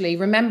financially,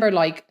 remember,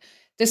 like,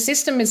 the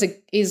system is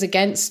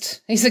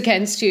against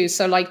you.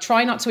 So, like,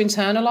 try not to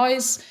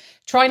internalize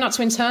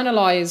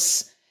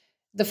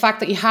the fact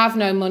that you have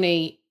no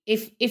money.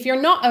 If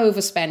you're not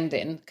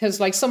overspending, because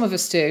like some of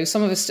us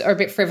are a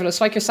bit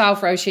frivolous, like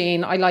yourself,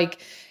 Roisin.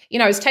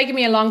 It's taken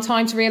me a long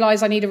time to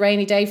realize I need a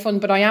rainy day fund,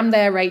 but I am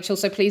there, Rachel.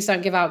 So please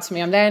don't give out to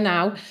me. I'm there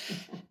now.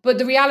 But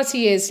the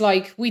reality is,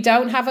 like, we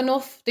don't have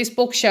enough. This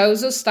book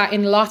shows us that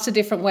in lots of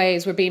different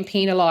ways we're being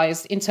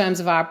penalized in terms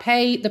of our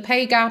the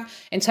pay gap,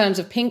 in terms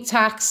of pink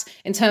tax,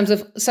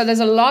 so there's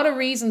a lot of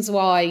reasons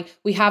why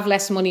we have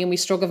less money and we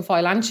struggle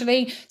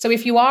financially. So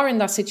if you are in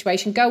that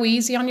situation, go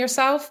easy on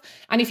yourself.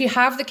 And if you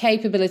have the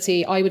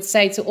capability, I would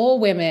say to all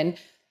women,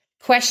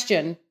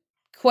 question,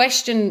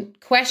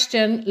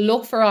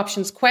 look for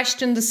options,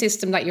 question the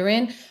system that you're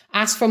in,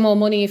 ask for more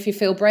money if you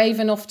feel brave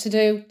enough to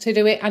do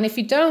it. And if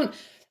you don't,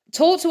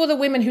 talk to other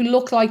women who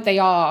look like they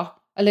are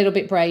a little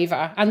bit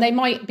braver, and they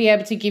might be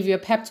able to give you a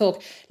pep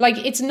talk.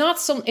 Like, it's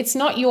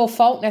not your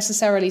fault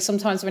necessarily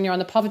sometimes when you're on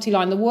the poverty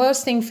line. The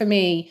worst thing for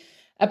me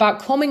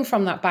about coming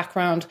from that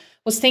background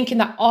was thinking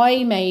that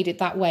I made it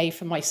that way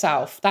for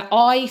myself, that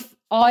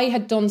I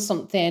had done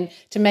something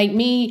to make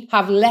me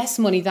have less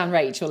money than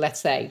Rachel, let's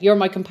say. You're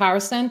my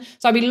comparison.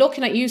 So I'd be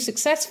looking at you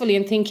successfully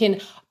and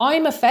thinking,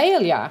 I'm a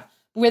failure,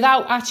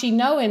 without actually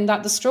knowing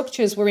that the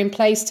structures were in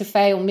place to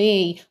fail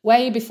me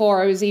way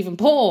before I was even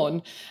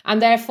born.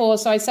 And therefore,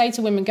 so I say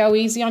to women, go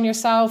easy on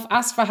yourself,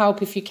 ask for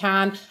help if you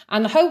can.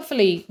 And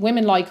hopefully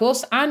women like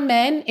us, and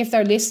men, if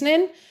they're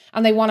listening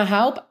and they want to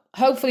help,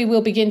 hopefully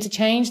we'll begin to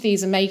change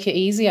these and make it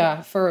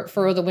easier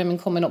for other women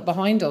coming up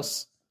behind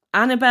us.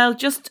 Annabelle,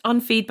 just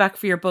on feedback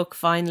for your book,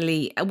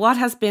 finally, what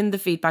has been the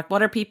feedback?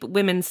 What are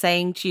women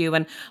saying to you?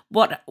 And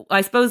what,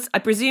 I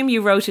presume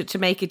you wrote it to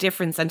make a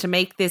difference and to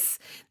make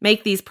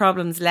these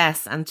problems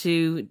less and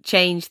to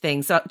change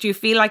things. So do you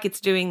feel like it's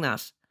doing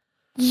that?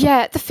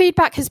 Yeah, the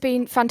feedback has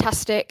been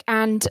fantastic.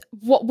 And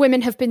what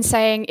women have been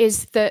saying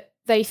is that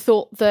they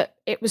thought that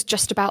it was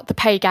just about the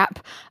pay gap.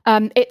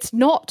 It's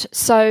not.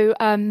 So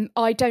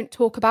I don't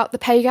talk about the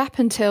pay gap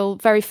until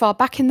very far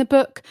back in the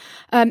book.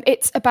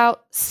 It's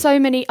about so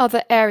many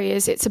other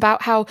areas. It's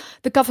about how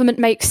the government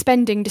makes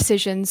spending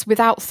decisions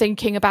without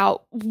thinking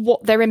about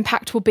what their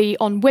impact will be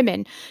on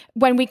women.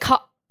 When we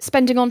cut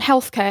spending on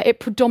healthcare, it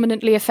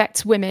predominantly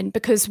affects women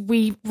because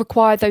we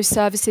require those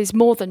services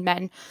more than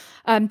men.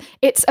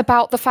 It's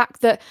about the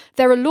fact that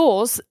there are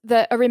laws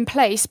that are in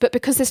place, but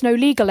because there's no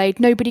legal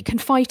aid, nobody can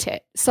fight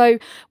it. So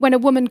when a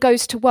woman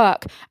goes to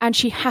work and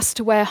she has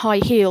to wear high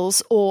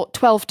heels or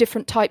 12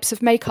 different types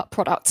of makeup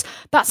products,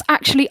 that's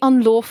actually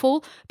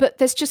unlawful, but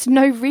there's just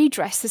no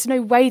redress. There's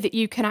no way that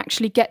you can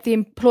actually get the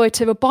employer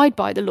to abide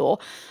by the law.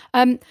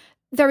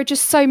 There are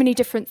just so many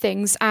different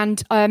things.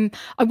 And I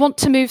want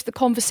to move the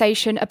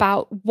conversation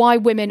about why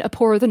women are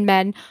poorer than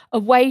men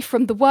away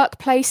from the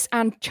workplace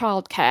and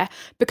childcare,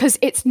 because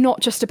it's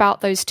not just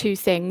about those two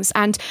things.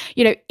 And,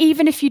 you know,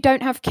 even if you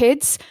don't have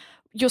kids,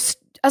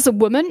 as a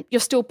woman, you're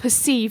still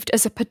perceived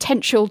as a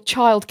potential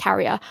child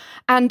carrier.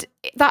 And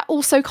that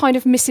also kind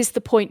of misses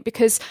the point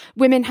because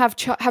women have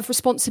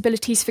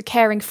responsibilities for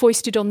caring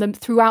foisted on them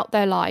throughout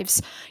their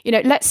lives. You know,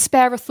 let's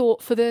spare a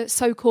thought for the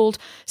so-called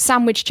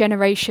sandwich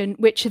generation,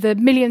 which are the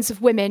millions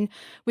of women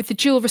with the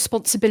dual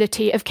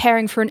responsibility of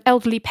caring for an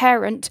elderly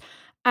parent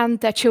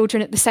and their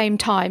children at the same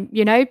time,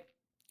 you know?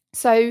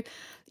 So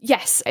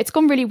yes, it's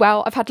gone really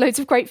well. I've had loads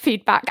of great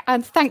feedback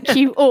and thank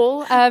you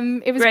all.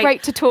 It was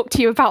great to talk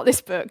to you about this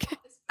book.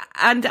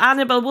 And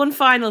Annabelle, one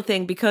final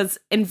thing, because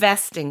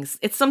investing,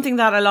 it's something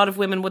that a lot of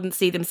women wouldn't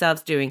see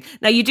themselves doing.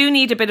 Now, you do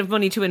need a bit of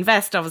money to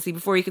invest, obviously,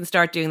 before you can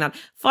start doing that.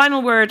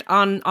 Final word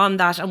on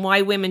that and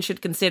why women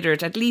should consider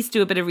it, at least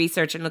do a bit of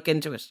research and look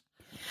into it.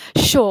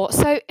 Sure.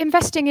 So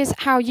investing is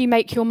how you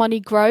make your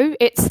money grow.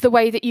 It's the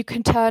way that you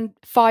can turn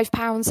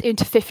 £5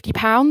 into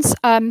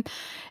 £50.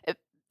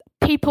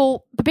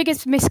 The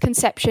biggest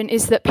misconception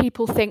is that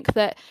people think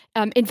that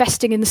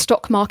investing in the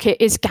stock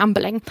market is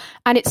gambling,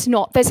 and it's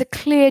not. There's a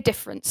clear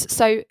difference.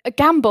 So a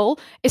gamble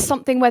is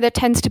something where there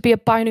tends to be a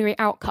binary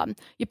outcome.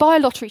 You buy a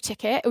lottery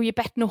ticket or you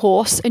bet on a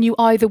horse and you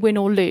either win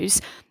or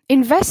lose.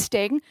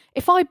 Investing,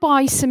 if I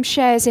buy some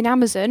shares in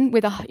Amazon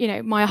with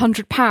my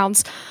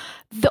 £100,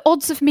 the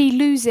odds of me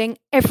losing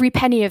every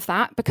penny of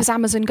that because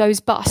Amazon goes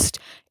bust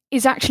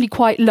is actually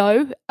quite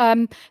low.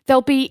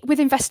 With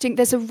investing,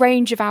 there's a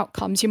range of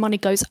outcomes. Your money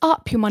goes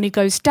up, your money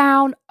goes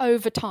down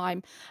over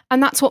time.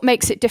 And that's what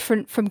makes it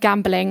different from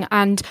gambling.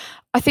 And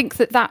I think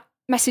that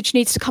message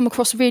needs to come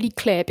across really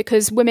clear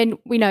because women,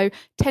 we know,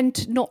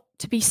 tend not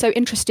to be so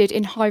interested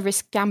in high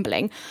risk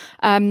gambling.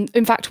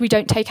 In fact, we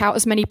don't take out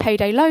as many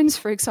payday loans,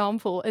 for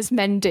example, as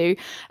men do.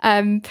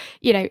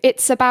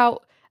 It's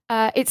about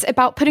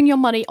putting your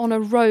money on a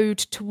road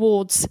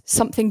towards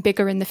something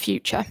bigger in the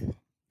future.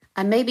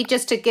 And maybe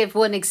just to give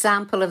one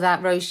example of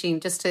that, Roisin,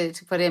 just to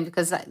put in,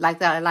 because like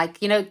that, I like,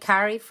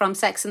 Carrie from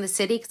Sex and the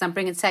City, because I'm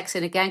bringing sex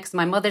in again, because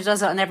my mother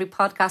does it on every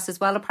podcast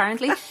as well,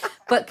 apparently.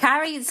 But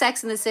Carrie in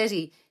Sex and the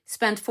City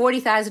spent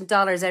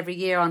 $40,000 every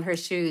year on her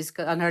shoes,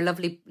 on her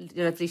lovely,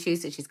 lovely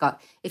shoes that she's got.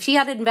 If she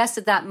had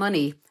invested that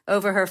money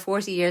over her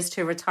 40 years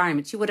to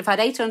retirement, she would have had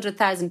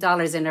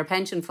 $800,000 in her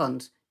pension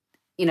fund,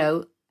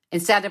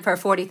 instead of her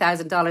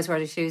 $40,000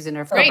 worth of shoes in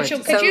her cupboard. Rachel,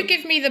 could you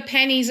give me the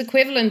pennies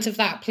equivalent of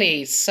that,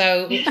 please?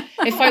 So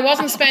if I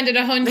wasn't spending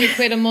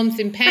 £100 a month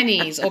in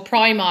pennies or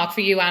Primark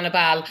for you,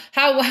 Annabelle,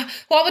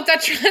 what would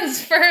that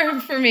transfer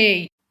for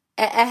me?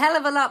 A hell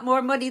of a lot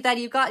more money than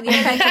you got in your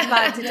pension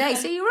plan today.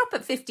 So you're up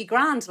at 50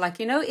 grand.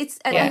 It's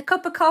a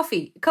cup of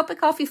coffee.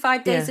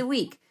 5 days a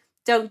week.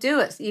 Don't do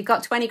it. You've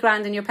got 20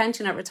 grand in your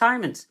pension at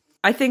retirement.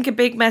 I think a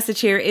big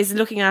message here is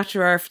looking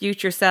after our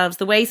future selves.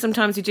 The way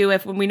sometimes we do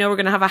it when we know we're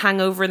going to have a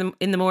hangover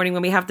in the morning,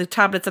 when we have the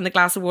tablets and the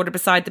glass of water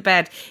beside the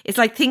bed. It's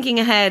like thinking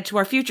ahead to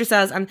our future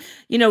selves. And,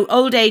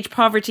 old age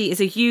poverty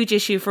is a huge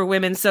issue for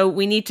women. So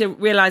we need to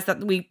realise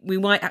that we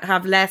might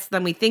have less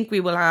than we think we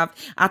will have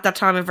at that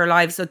time of our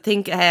lives. So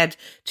think ahead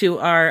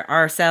to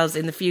ourselves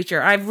in the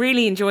future. I've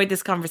really enjoyed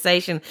this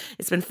conversation.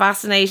 It's been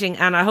fascinating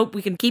and I hope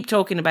we can keep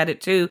talking about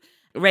it too.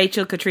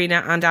 Rachel,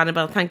 Katrina and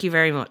Annabelle, thank you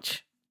very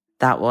much.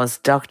 That was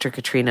Dr.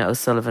 Katrina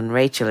O'Sullivan,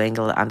 Rachel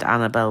Ingle and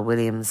Annabelle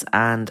Williams.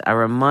 And a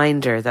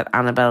reminder that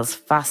Annabelle's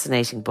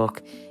fascinating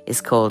book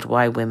is called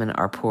Why Women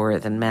Are Poorer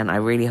Than Men. I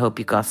really hope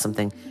you got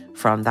something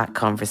from that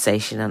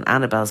conversation, and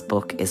Annabelle's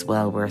book is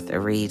well worth a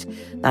read.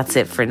 That's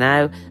it for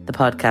now. The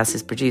podcast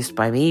is produced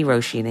by me,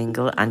 Roisin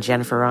Ingle, and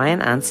Jennifer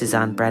Ryan and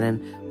Suzanne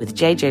Brennan, with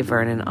JJ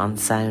Vernon on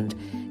sound.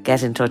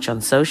 Get in touch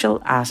on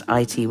social at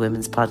IT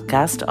Women's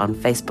Podcast on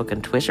Facebook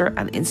and Twitter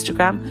and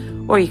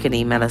Instagram, or you can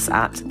email us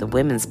at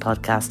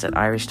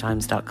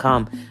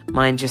thewomenspodcast@irishtimes.com.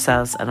 Mind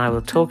yourselves, and I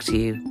will talk to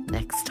you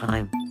next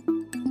time.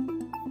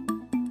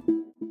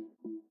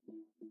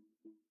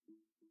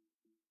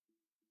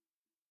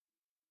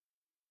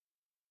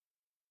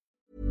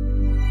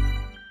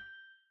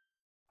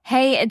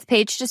 Hey, it's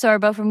Paige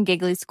DeSorbo from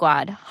Giggly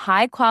Squad.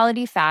 High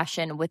quality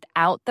fashion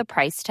without the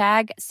price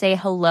tag. Say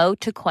hello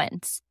to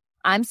Quince.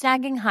 I'm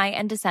snagging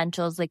high-end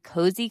essentials like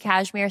cozy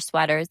cashmere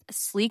sweaters,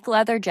 sleek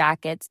leather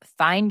jackets,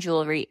 fine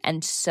jewelry,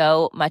 and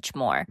so much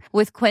more.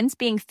 With Quince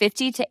being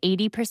 50 to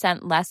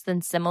 80% less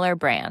than similar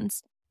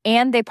brands.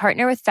 And they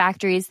partner with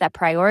factories that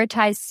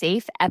prioritize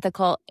safe,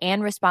 ethical,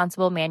 and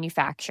responsible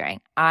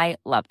manufacturing. I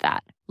love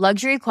that.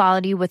 Luxury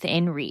quality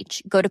within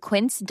reach. Go to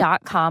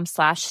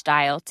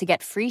quince.com/style to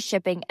get free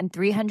shipping and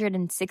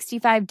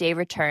 365-day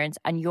returns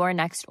on your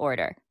next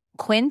order.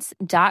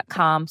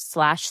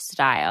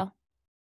 Quince.com/style.